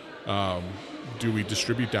at, do we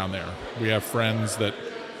distribute down there? We have friends that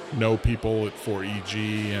know people at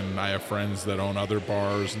 4EG, and I have friends that own other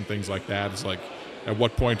bars and things like that. It's like, at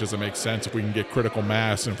what point does it make sense if we can get critical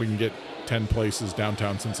mass, and if we can get 10 places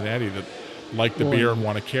downtown Cincinnati that like the beer and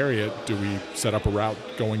want to carry it, do we set up a route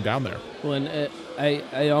going down there? Well, and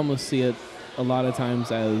I almost see it a lot of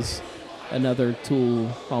times as another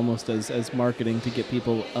tool, almost as marketing to get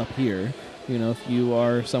people up here. You know, if you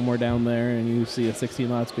are somewhere down there and you see a 16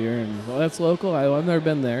 Lots beer and, well, that's local, I've never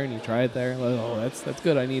been there, and you try it there, like, oh, that's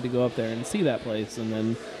good, I need to go up there and see that place. And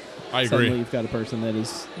then I agree. Suddenly you've got a person that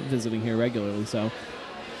is visiting here regularly. So,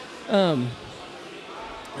 I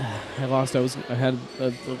had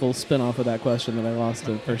a little spin off of that question that I lost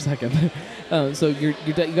for a second. So you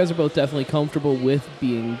guys are both definitely comfortable with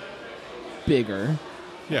being bigger.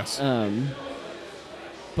 Yes.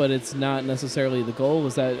 But it's not necessarily the goal.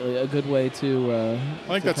 Is that a good way to? I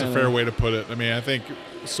think that's a fair way to put it. I mean, I think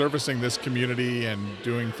servicing this community and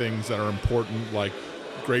doing things that are important, like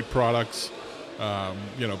great products,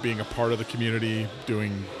 being a part of the community,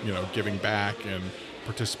 doing, giving back and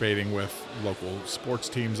participating with local sports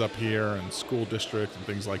teams up here and school district and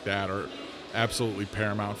things like that are absolutely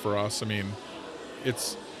paramount for us. I mean,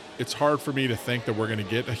 it's hard for me to think that we're going to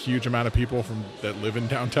get a huge amount of people that live in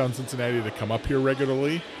downtown Cincinnati to come up here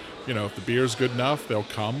regularly. If the beer's good enough, they'll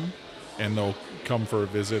come, and they'll come for a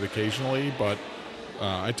visit occasionally. But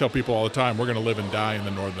I tell people all the time, we're going to live and die in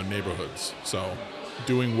the northern neighborhoods. So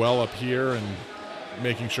doing well up here and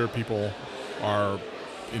making sure people are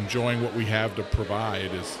enjoying what we have to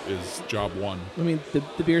provide is job one. I mean,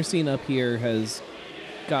 the beer scene up here has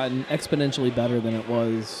gotten exponentially better than it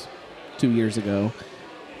was 2 years ago.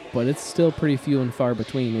 But it's still pretty few and far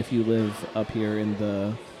between if you live up here in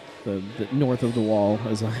the north of the wall,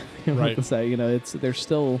 as I like to say. There's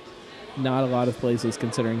still not a lot of places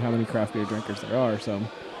considering how many craft beer drinkers there are. So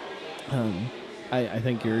I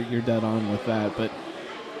think you're dead on with that. But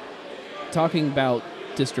talking about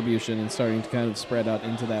distribution and starting to kind of spread out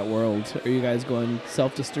into that world, are you guys going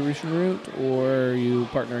self-distribution route, or are you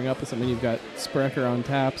partnering up with something? You've got Sprecher on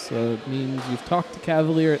tap, so it means you've talked to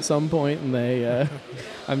Cavalier at some point, and they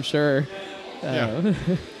I'm sure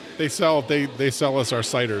they sell us our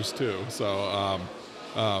ciders too. So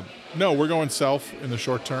no, we're going self in the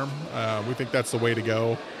short term. We think that's the way to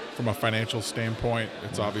go from a financial standpoint.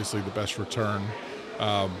 It's obviously the best return.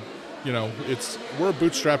 We're a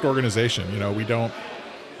bootstrapped organization.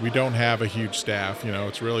 We don't have a huge staff.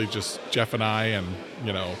 It's really just Jeff and I and,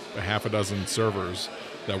 a half a dozen servers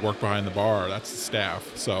that work behind the bar. That's the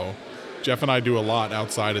staff. So Jeff and I do a lot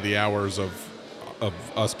outside of the hours of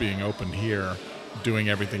us being open here, doing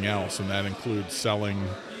everything else. And that includes selling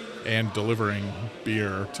and delivering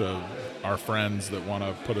beer to our friends that want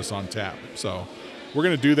to put us on tap. So we're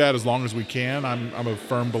going to do that as long as we can. I'm a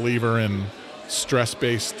firm believer in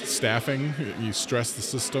stress-based staffing. You stress the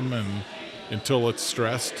system, and until it's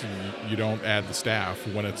stressed, you don't add the staff.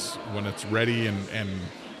 When it's ready and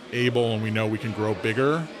able, and we know we can grow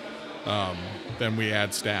bigger, then we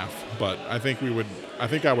add staff. But I think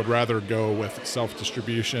I would rather go with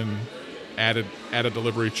self-distribution, add a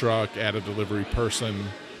delivery truck, add a delivery person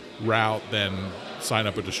route, than sign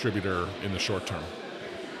up a distributor in the short term.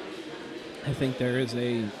 I think there is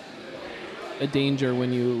a danger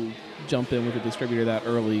when you jump in with a distributor that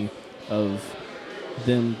early of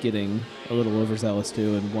them getting a little overzealous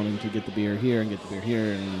too and wanting to get the beer here and get the beer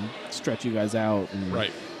here and stretch you guys out. And,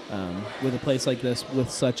 right. With a place like this with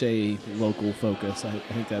such a local focus, I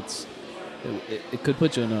think that's it could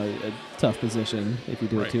put you in a tough position if you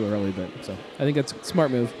do it too early. But so I think that's a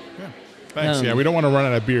smart move. Yeah. Thanks. Yeah, we don't want to run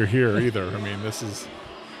out of beer here either. I mean, this is.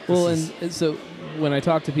 Well, and so when I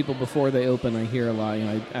talk to people before they open, I hear a lot.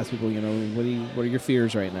 I ask people, what are your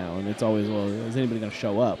fears right now? And it's always, well, is anybody going to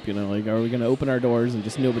show up? Like, are we going to open our doors and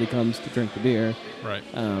just nobody comes to drink the beer? Right.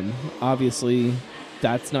 Obviously,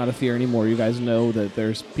 that's not a fear anymore. You guys know that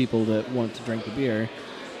there's people that want to drink the beer.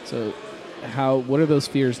 So, what are those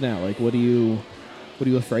fears now? Like, what are you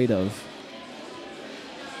afraid of?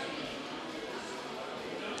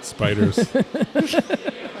 Spiders.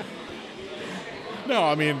 No,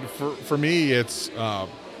 I mean, for me, it's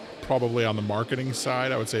probably on the marketing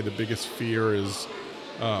side. I would say the biggest fear is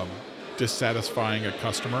dissatisfying a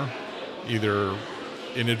customer, either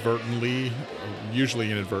inadvertently, usually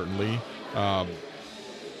inadvertently.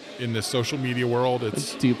 In the social media world,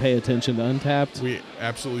 it's... Do you pay attention to Untapped? We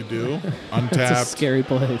absolutely do. Untapped. It's a scary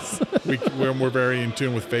place. We're very in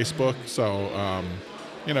tune with Facebook, so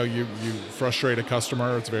you frustrate a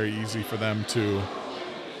customer. It's very easy for them to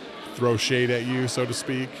throw shade at you, so to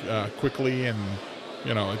speak, quickly, and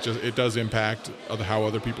it does impact how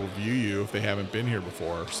other people view you if they haven't been here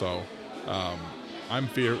before. So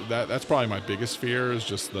that's probably my biggest fear, is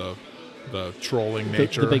just the trolling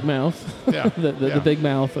nature, the big mouth. Yeah, the big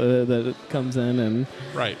mouth that comes in and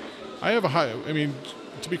right. I have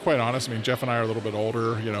to be quite honest, Jeff and I are a little bit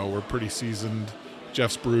older. We're pretty seasoned.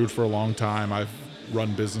 Jeff's brewed for a long time. I've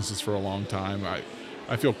run businesses for a long time.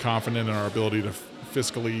 I feel confident in our ability to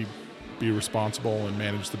fiscally be responsible and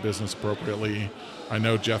manage the business appropriately. I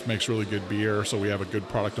know Jeff makes really good beer, so we have a good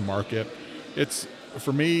product to market.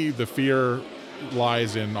 For me, the fear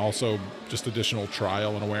lies in also just additional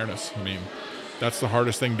trial and awareness. That's the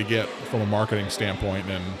hardest thing to get from a marketing standpoint.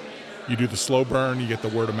 And you do the slow burn, you get the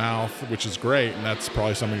word of mouth, which is great, and that's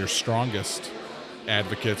probably some of your strongest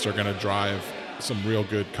advocates are going to drive some real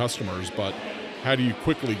good customers. But how do you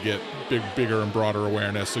quickly get bigger and broader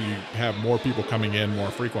awareness so you have more people coming in more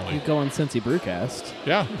frequently? You go on Cincy Brewcast.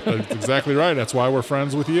 Yeah, that's exactly right. That's why we're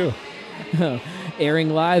friends with you. Airing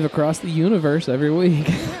live across the universe every week.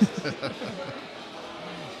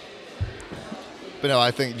 But no,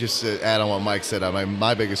 I think just to add on what Mike said,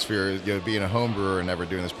 my biggest fear is being a home brewer and never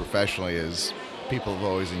doing this professionally is people have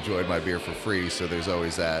always enjoyed my beer for free, so there's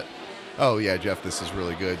always that, oh yeah, Jeff, this is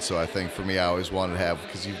really good. So I think for me, I always wanted to have,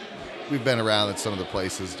 because we've been around at some of the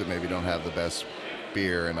places that maybe don't have the best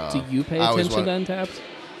beer. And do you pay attention to Untapped?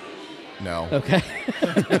 No. Okay.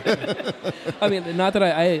 Not that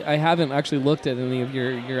I haven't actually looked at any of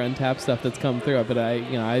your Untapped stuff that's come through, but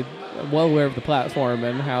I'm well aware of the platform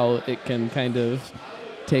and how it can kind of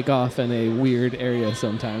take off in a weird area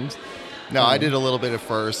sometimes. No, I did a little bit at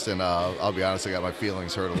first, and I'll be honest, I got my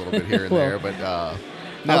feelings hurt a little bit here and there, but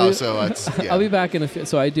no, so it's, yeah. I'll be back in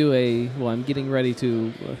so I do I'm getting ready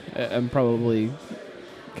to, I'm probably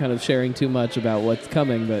kind of sharing too much about what's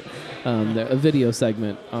coming, but a video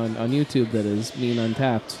segment on YouTube that is Mean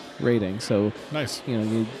Untapped rating. So nice.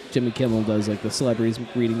 Jimmy Kimmel does like the celebrities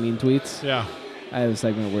reading mean tweets. Yeah. I have a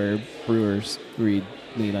segment where brewers read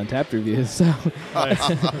Mean Untapped reviews, so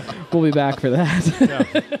we'll be back for that.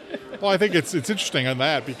 Yeah. Well, I think it's interesting on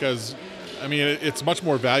that because, it's much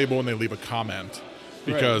more valuable when they leave a comment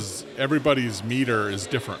because everybody's meter is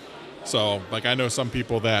different. So, I know some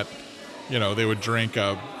people that, they would drink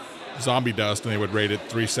a Zombie Dust and they would rate it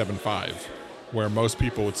 3.75, where most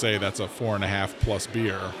people would say that's a 4.5 plus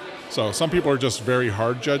beer. So some people are just very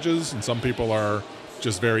hard judges and some people are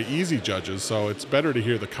just very easy judges. So it's better to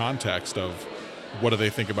hear the context of what do they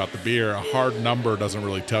think about the beer. A hard number doesn't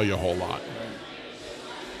really tell you a whole lot.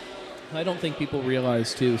 I don't think people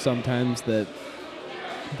realize, too, sometimes that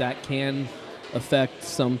can affect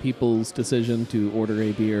some people's decision to order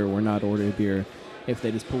a beer or not order a beer if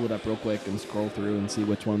they just pull it up real quick and scroll through and see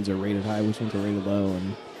which ones are rated high, which ones are rated low.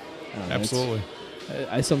 And absolutely.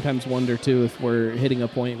 I sometimes wonder, too, if we're hitting a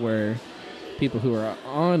point where people who are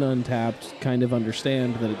on Untapped kind of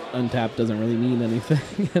understand that Untapped doesn't really mean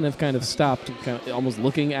anything and have kind of stopped almost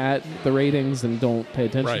looking at the ratings and don't pay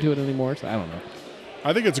attention to it anymore. So I don't know.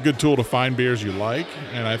 I think it's a good tool to find beers you like,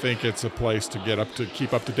 and I think it's a place to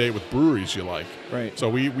keep up to date with breweries you like. Right. So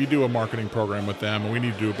we do a marketing program with them, and we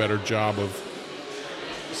need to do a better job of,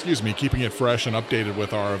 keeping it fresh and updated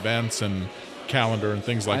with our events and calendar and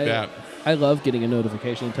things like that. I love getting a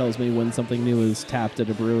notification that tells me when something new is tapped at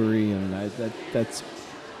a brewery, and that's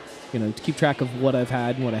to keep track of what I've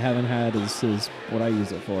had and what I haven't had is what I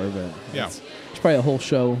use it for. But it's probably a whole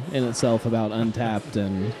show in itself about Untapped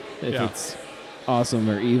and if it's awesome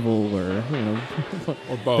or evil or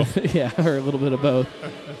or both. or a little bit of both.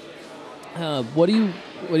 What do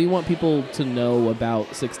you want people to know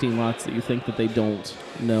about 16 Lots that you think that they don't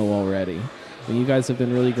know already? And you guys have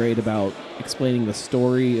been really great about explaining the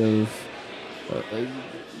story of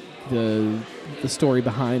the story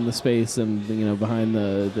behind the space and behind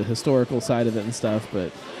the historical side of it and stuff.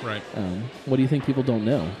 But right. What do you think people don't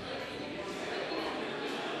know?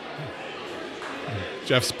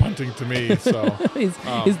 Jeff's punting to me, so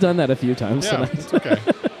he's done that a few times yeah, tonight. It's okay.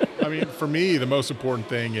 I mean, for me, the most important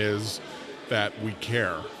thing is that we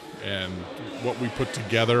care, and what we put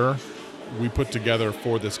together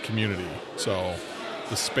for this community. So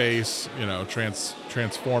the space,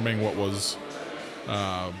 transforming what was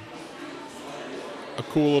a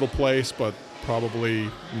cool little place, but probably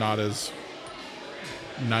not as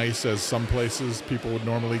nice as some places people would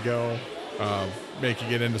normally go,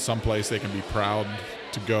 making it into some place they can be proud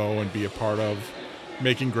to go and be a part of,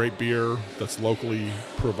 making great beer that's locally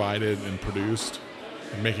provided and produced,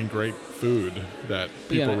 and making great food that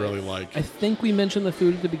people really like. I think we mentioned the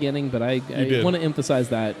food at the beginning, but I want to emphasize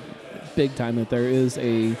that big time, that there is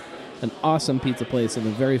an awesome pizza place in the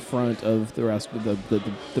very front of the rest of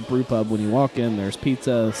the brew pub. When you walk in, there's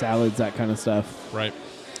pizza, salads, that kind of stuff. Right.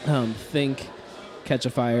 Think Catch a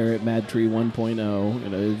Fire at Mad Tree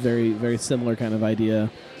 1.0. Very, very similar kind of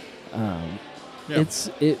idea. It's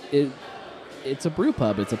a brew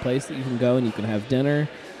pub. It's a place that you can go and you can have dinner,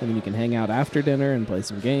 and then you can hang out after dinner and play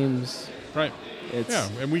some games. Right.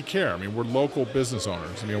 And we care. I mean, we're local business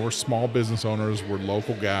owners. I mean, we're small business owners. We're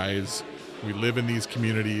local guys. We live in these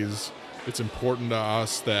communities. It's important to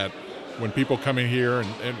us that when people come in here,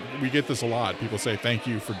 and we get this a lot, people say, thank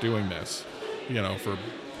you for doing this, for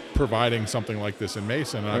providing something like this in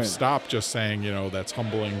Mason. And I've stopped just saying, that's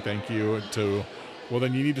humbling, thank you, to, well,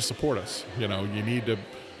 then you need to support us. You need to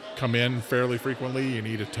come in fairly frequently. You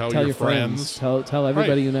need to tell your friends. Tell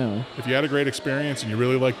everybody you know. If you had a great experience and you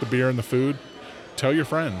really like the beer and the food, tell your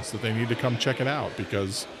friends that they need to come check it out,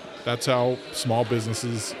 because that's how small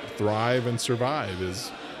businesses thrive and survive,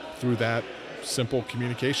 is through that simple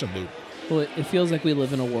communication loop. Well, it feels like we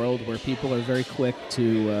live in a world where people are very quick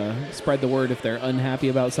to spread the word if they're unhappy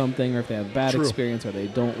about something, or if they have a bad experience, or they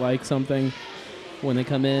don't like something when they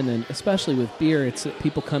come in. And especially with beer, it's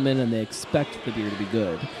people come in and they expect the beer to be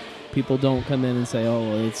good. People don't come in and say,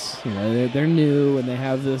 oh, it's they're new and they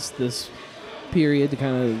have this period to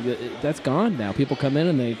kind of, that's gone now. People come in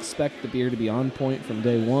and they expect the beer to be on point from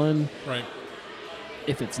day one. Right.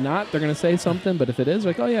 If it's not, they're going to say something, but if it is,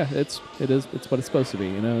 like, oh yeah, it's what it's supposed to be,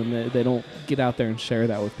 and they don't get out there and share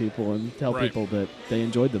that with people and tell people that they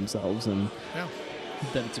enjoyed themselves and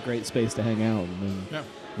that it's a great space to hang out, and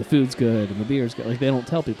the food's good and the beer's good. Like, they don't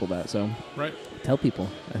tell people that, so tell people.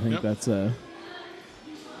 I think that's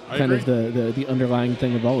kind of the underlying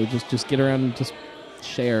thing of all. Just get around and just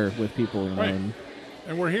share with people, and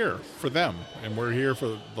we're here for them, and we're here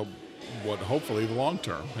for hopefully the long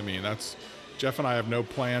term. I mean, Jeff and I have no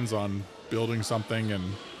plans on building something and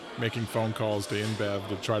making phone calls to InBev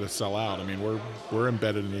to try to sell out. I mean, we're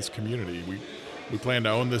embedded in this community. We plan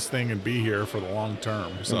to own this thing and be here for the long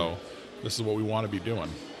term. So this is what we want to be doing.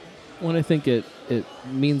 Well, I think it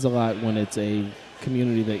means a lot when it's a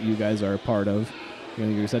community that you guys are a part of.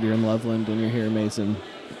 You said you're in Loveland and you're here in Mason.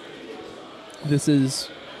 This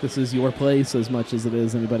is your place as much as it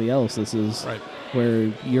is anybody else. This is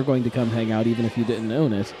where you're going to come hang out even if you didn't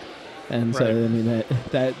own it. And so, I mean,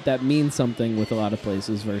 that means something with a lot of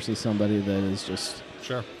places versus somebody that is just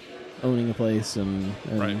owning a place. And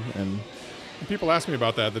people ask me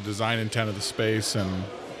about that, the design intent of the space and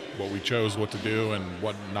what we chose what to do and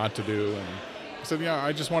what not to do. And I said,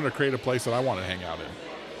 I just wanted to create a place that I want to hang out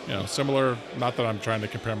in. Similar, not that I'm trying to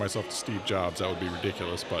compare myself to Steve Jobs, that would be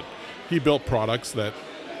ridiculous, but he built products that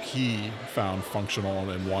he found functional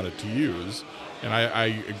and wanted to use. And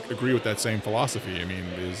I agree with that same philosophy. I mean,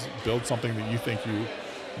 is build something that you think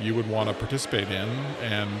you would want to participate in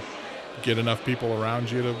and get enough people around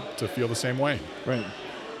you to feel the same way. Right.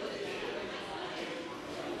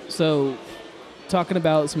 So, talking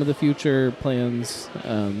about some of the future plans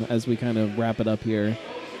as we kind of wrap it up here,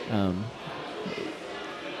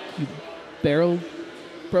 barrel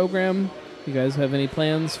program, you guys have any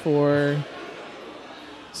plans for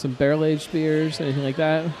some barrel-aged beers, anything like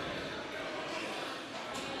that?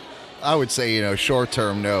 I would say, short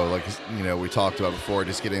term, no. Like, we talked about before,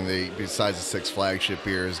 just getting besides the 6 flagship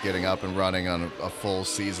beers, getting up and running on a full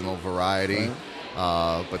seasonal variety.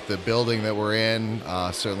 Right. But the building that we're in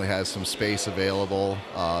certainly has some space available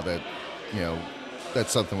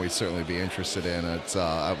that's something we'd certainly be interested in. It's,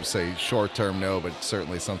 I would say short term, no, but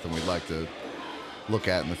certainly something we'd like to look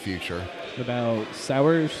at in the future. What about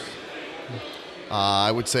sours?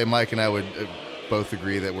 I would say Mike and I would both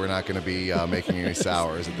agree that we're not going to be making any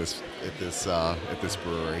sours at this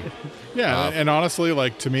brewery. Yeah, and honestly,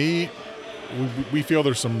 like, to me, we feel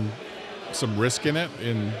there's some risk in it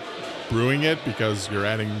in brewing it because you're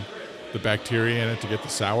adding the bacteria in it to get the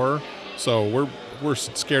sour. So we're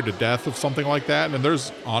scared to death of something like that. And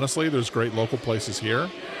there's great local places here.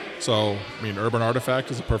 So I mean, Urban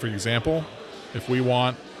Artifact is a perfect example. If we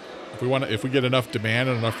get enough demand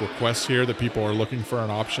and enough requests here that people are looking for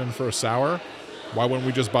an option for a sour, why wouldn't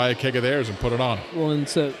we just buy a keg of theirs and put it on? Well, and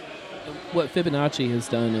so what Fibonacci has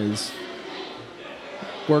done is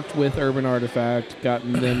worked with Urban Artifact,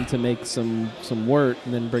 gotten them to make some wort,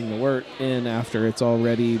 and then bring the wort in after it's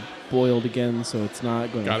already boiled again, so it's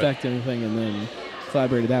not going to affect anything, and then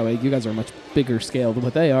collaborated that way. You guys are a much bigger scale than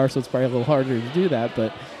what they are, so it's probably a little harder to do that,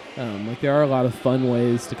 but there are a lot of fun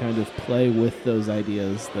ways to kind of play with those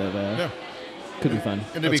ideas that could be fun.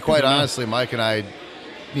 And to be quite honestly, Mike and I,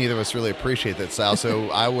 neither of us really appreciate that style, so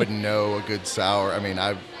I wouldn't know a good sour. I mean,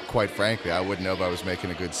 quite frankly, I wouldn't know if I was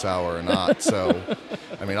making a good sour or not. So,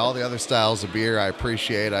 I mean, all the other styles of beer I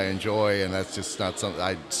appreciate, I enjoy, and that's just not something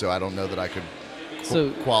I don't know that I could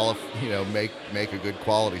make a good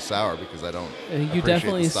quality sour because I don't. I think you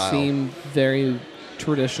definitely seem very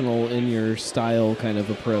traditional in your style kind of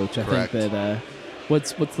approach. I think that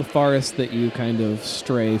what's the farthest that you kind of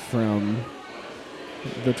stray from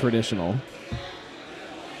the traditional?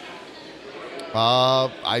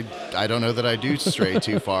 I don't know that I do stray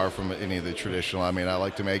too far from any of the traditional. I mean, I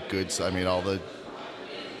like to make all the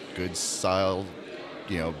good style,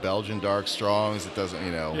 Belgian dark strongs. It doesn't,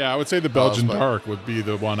 Yeah, I would say the Belgian dark would be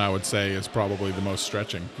the one I would say is probably the most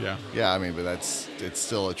stretching. Yeah. Yeah, I mean, but it's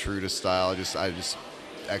still a true to style. I just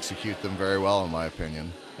execute them very well, in my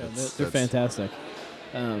opinion. Yeah, they're fantastic.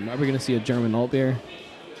 Are we going to see a German alt beer?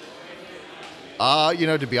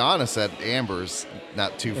 To be honest, that Amber's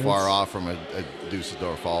not too far off from a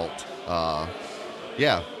Dusseldorf alt.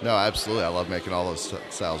 Yeah, no, absolutely. I love making all those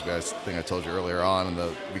styles. I think I told you earlier on in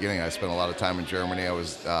the beginning, I spent a lot of time in Germany. I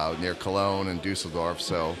was near Cologne and Dusseldorf.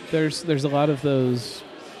 So there's a lot of those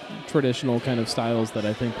traditional kind of styles that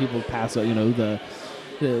I think people pass.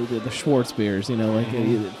 The Schwartz beers. I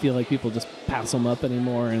feel like people just pass them up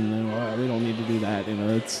anymore, and then we don't need to do that.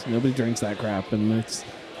 It's nobody drinks that crap, and it's.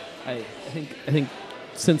 I think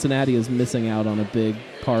Cincinnati is missing out on a big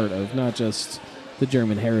part of not just the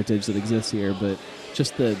German heritage that exists here, but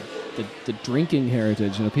just the drinking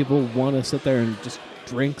heritage. People want to sit there and just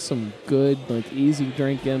drink some good, easy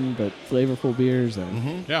drinking but flavorful beers,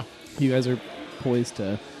 and you guys are poised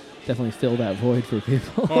to definitely fill that void for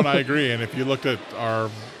people. Oh, and I agree. And if you looked at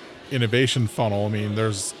our innovation funnel, I mean,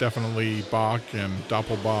 there's definitely Bock and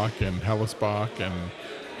Doppelbock and Hellesbock and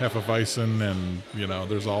Hefeweizen, and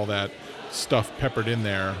there's all that stuff peppered in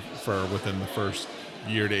there for within the first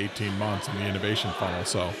year to 18 months in the innovation funnel.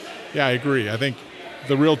 So yeah, I agree. I think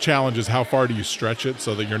the real challenge is how far do you stretch it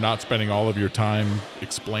so that you're not spending all of your time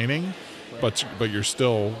explaining, but you're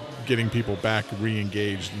still getting people back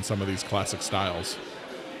re-engaged in some of these classic styles.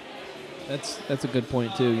 That's a good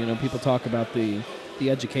point too. People talk about the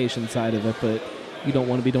education side of it, but you don't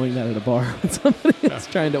want to be doing that at a bar when somebody is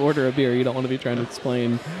trying to order a beer. You don't want to be trying to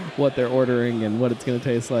explain what they're ordering and what it's going to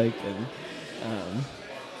taste like. And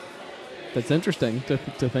that's interesting to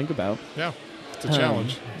think about. Yeah, it's a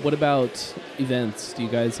challenge. What about events? Do you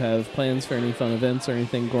guys have plans for any fun events or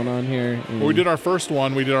anything going on here? Well, we did our first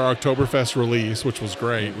one. We did our Oktoberfest release, which was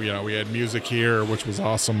great. We had music here, which was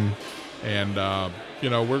awesome. And,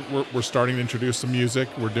 we're starting to introduce some music.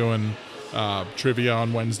 We're doing trivia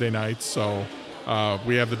on Wednesday nights. So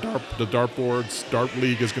we have the dartboards. Dart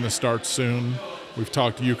League is going to start soon. We've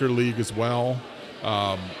talked Euchre League as well.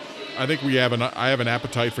 I think I have an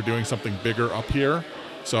appetite for doing something bigger up here.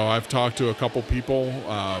 So I've talked to a couple people,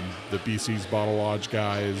 the BC's Bottle Lodge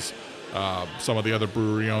guys, some of the other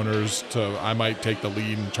brewery owners. I might take the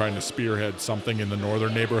lead in trying to spearhead something in the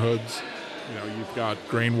northern neighborhoods. You've got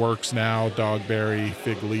Grainworks now, Dogberry,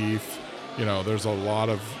 Fig Leaf. There's a lot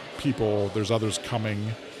of people. There's others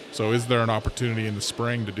coming. So is there an opportunity in the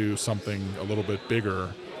spring to do something a little bit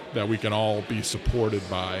bigger that we can all be supported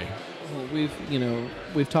by? Well,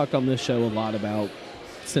 we've talked on this show a lot about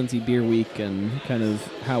Cincy Beer Week and kind of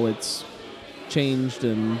how it's changed,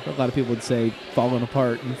 and a lot of people would say fallen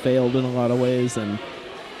apart and failed in a lot of ways, and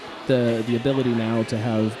the ability now to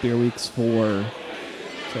have beer weeks for,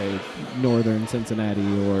 say, northern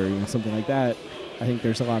Cincinnati or something like that. I think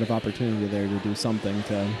there's a lot of opportunity there to do something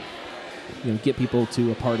to get people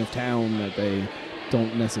to a part of town that they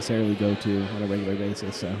don't necessarily go to on a regular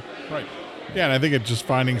basis. So right. Yeah, and I think it's just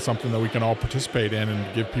finding something that we can all participate in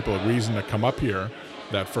and give people a reason to come up here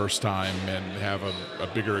that first time and have a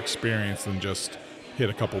bigger experience than just hit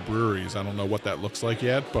a couple breweries. I don't know what that looks like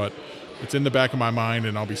yet, but it's in the back of my mind,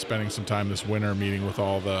 and I'll be spending some time this winter meeting with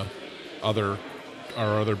all our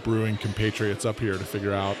other brewing compatriots up here to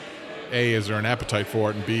figure out A, is there an appetite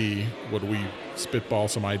for it, and B, would we spitball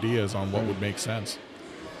some ideas on what would make sense?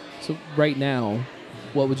 So right now,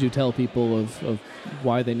 what would you tell people of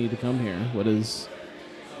why they need to come here?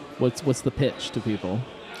 What's the pitch to people?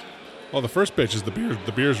 Well, the first pitch is the beer.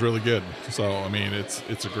 The beer is really good. So, I mean,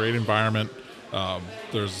 it's a great environment.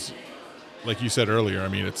 There's, like you said earlier, I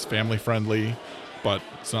mean, it's family friendly, but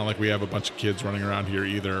it's not like we have a bunch of kids running around here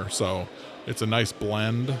either. So it's a nice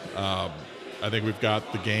blend. I think we've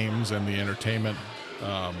got the games and the entertainment.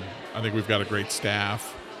 I think we've got a great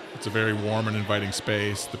staff. It's a very warm and inviting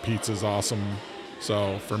space. The pizza's awesome.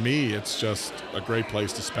 So for me, it's just a great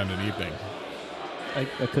place to spend an evening. I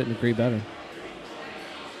couldn't agree better.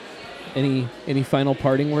 Any final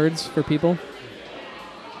parting words for people?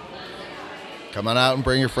 Come on out and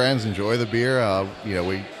bring your friends. Enjoy the beer.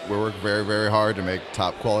 We work very, very hard to make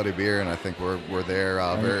top quality beer, and I think we're there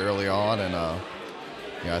very early on, and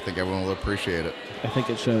I think everyone will appreciate it. I think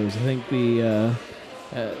it shows. I think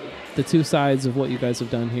the two sides of what you guys have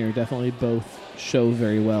done here definitely both show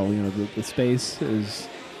very well. You know, the space is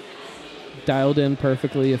dialed in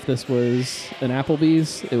perfectly. If this was an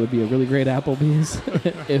Applebee's, it would be a really great Applebee's.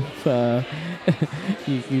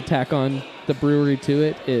 If you tack on the brewery to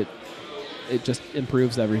it, it just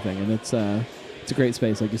improves everything, and it's a great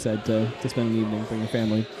space, like you said, to spend an evening, bring your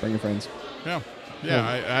family, bring your friends. Yeah,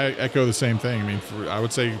 I echo the same thing. I mean, I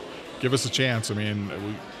would say give us a chance. I mean,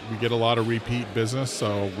 we get a lot of repeat business,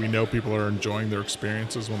 so we know people are enjoying their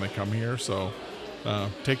experiences when they come here. So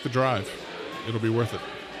take the drive. It'll be worth it.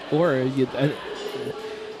 Or,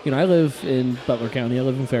 I live in Butler County. I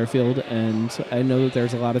live in Fairfield, and I know that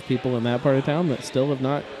there's a lot of people in that part of town that still have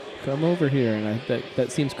not come over here, and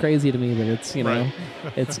that seems crazy to me, but it's, Right.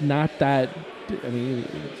 it's not that. I mean,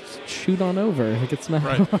 shoot on over. Like, it's not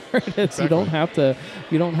hard. Exactly. You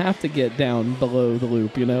don't have to get down below the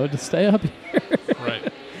loop, to stay up here.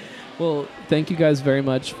 Right. Well, thank you guys very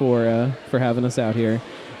much for having us out here.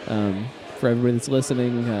 For everybody that's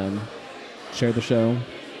listening, share the show.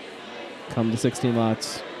 Come to 16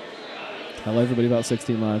 Lots. Tell everybody about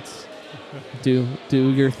 16 Lots. Do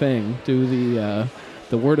your thing. Do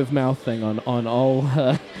the word of mouth thing on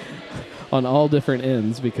all on all different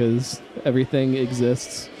ends, because everything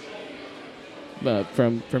exists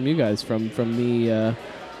from you guys, from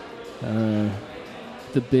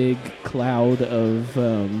the big cloud of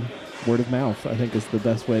word of mouth, I think is the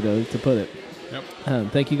best way to put it.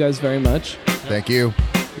 Yep. Thank you guys very much. Thank you.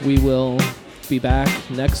 We will be back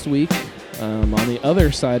next week on the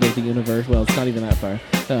other side of the universe. Well, it's not even that far.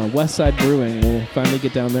 West Side Brewing. We'll finally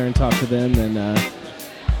get down there and talk to them, and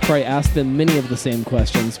probably ask them many of the same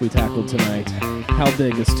questions we tackled tonight. How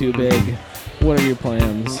big is too big? What are your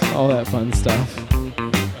plans? All that fun stuff.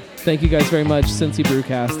 Thank you guys very much. Cincy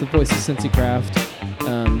Brewcast, the voice of Cincy Craft.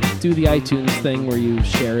 Do the iTunes thing where you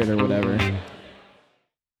share it or whatever.